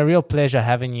 It's been a real pleasure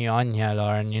having you on here,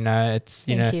 Lauren. You know,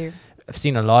 Thank you. I've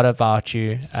seen a lot about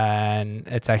you, and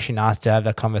it's actually nice to have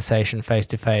that conversation face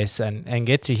to face and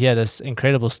get to hear this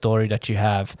incredible story that you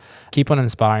have. Keep on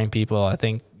inspiring people. I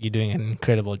think you're doing an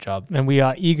incredible job. And we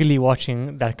are eagerly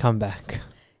watching that comeback.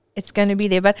 It's going to be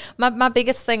there. But my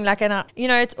biggest thing, like, and you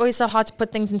know, it's always so hard to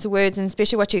put things into words, and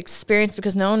especially what you experience,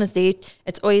 because no one is there.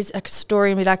 It's always a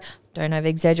story, and we're like, don't over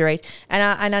exaggerate. And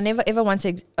I never ever want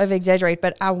to over exaggerate,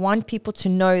 but I want people to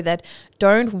know that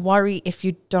don't worry if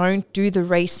you don't do the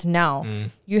race now.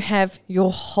 You have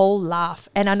your whole life,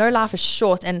 and I know life is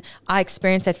short, and I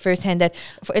experienced that firsthand. That,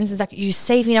 for instance, like, you're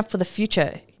saving up for the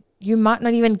future. You might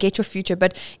not even get your future,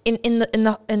 but in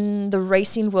the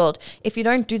racing world, if you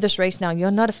don't do this race now,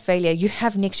 you're not a failure. You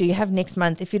have next year, you have next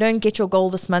month. If you don't get your goal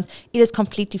this month, it is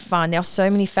completely fine. There are so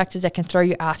many factors that can throw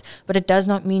you out, but it does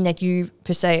not mean that you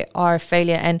per se are a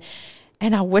failure. And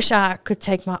I wish I could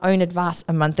take my own advice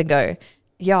a month ago.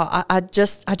 Yeah, I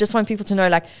just want people to know,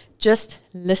 like, just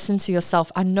listen to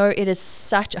yourself. I know it is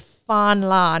such a fine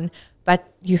line,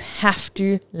 but you have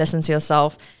to listen to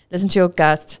yourself, listen to your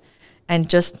gut. And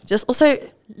just also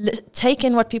take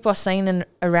in what people are saying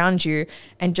around you,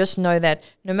 and just know that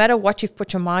no matter what you've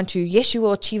put your mind to, yes, you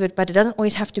will achieve it, but it doesn't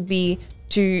always have to be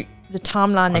to the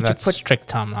timeline that you put. Strict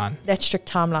timeline. That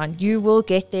strict timeline. You will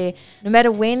get there no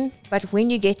matter when, but when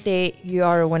you get there, you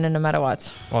are a winner no matter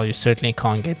what. Well, you certainly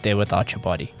can't get there without your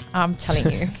body. I'm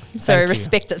telling you. So Thank you.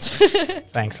 respect it.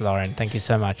 Thanks, Lauren. Thank you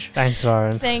so much. Thanks,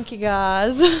 Lauren. Thank you,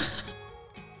 guys.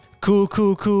 Cool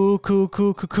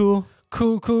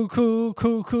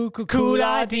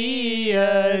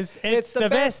ideas. It's the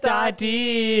best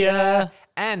idea.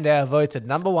 And they are voted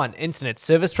 #1 internet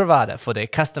service provider for their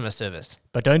customer service.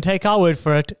 But don't take our word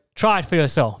for it. Try it for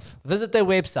yourself. Visit their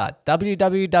website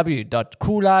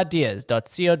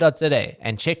www.coolideas.co.za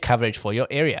and check coverage for your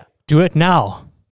area. Do it now.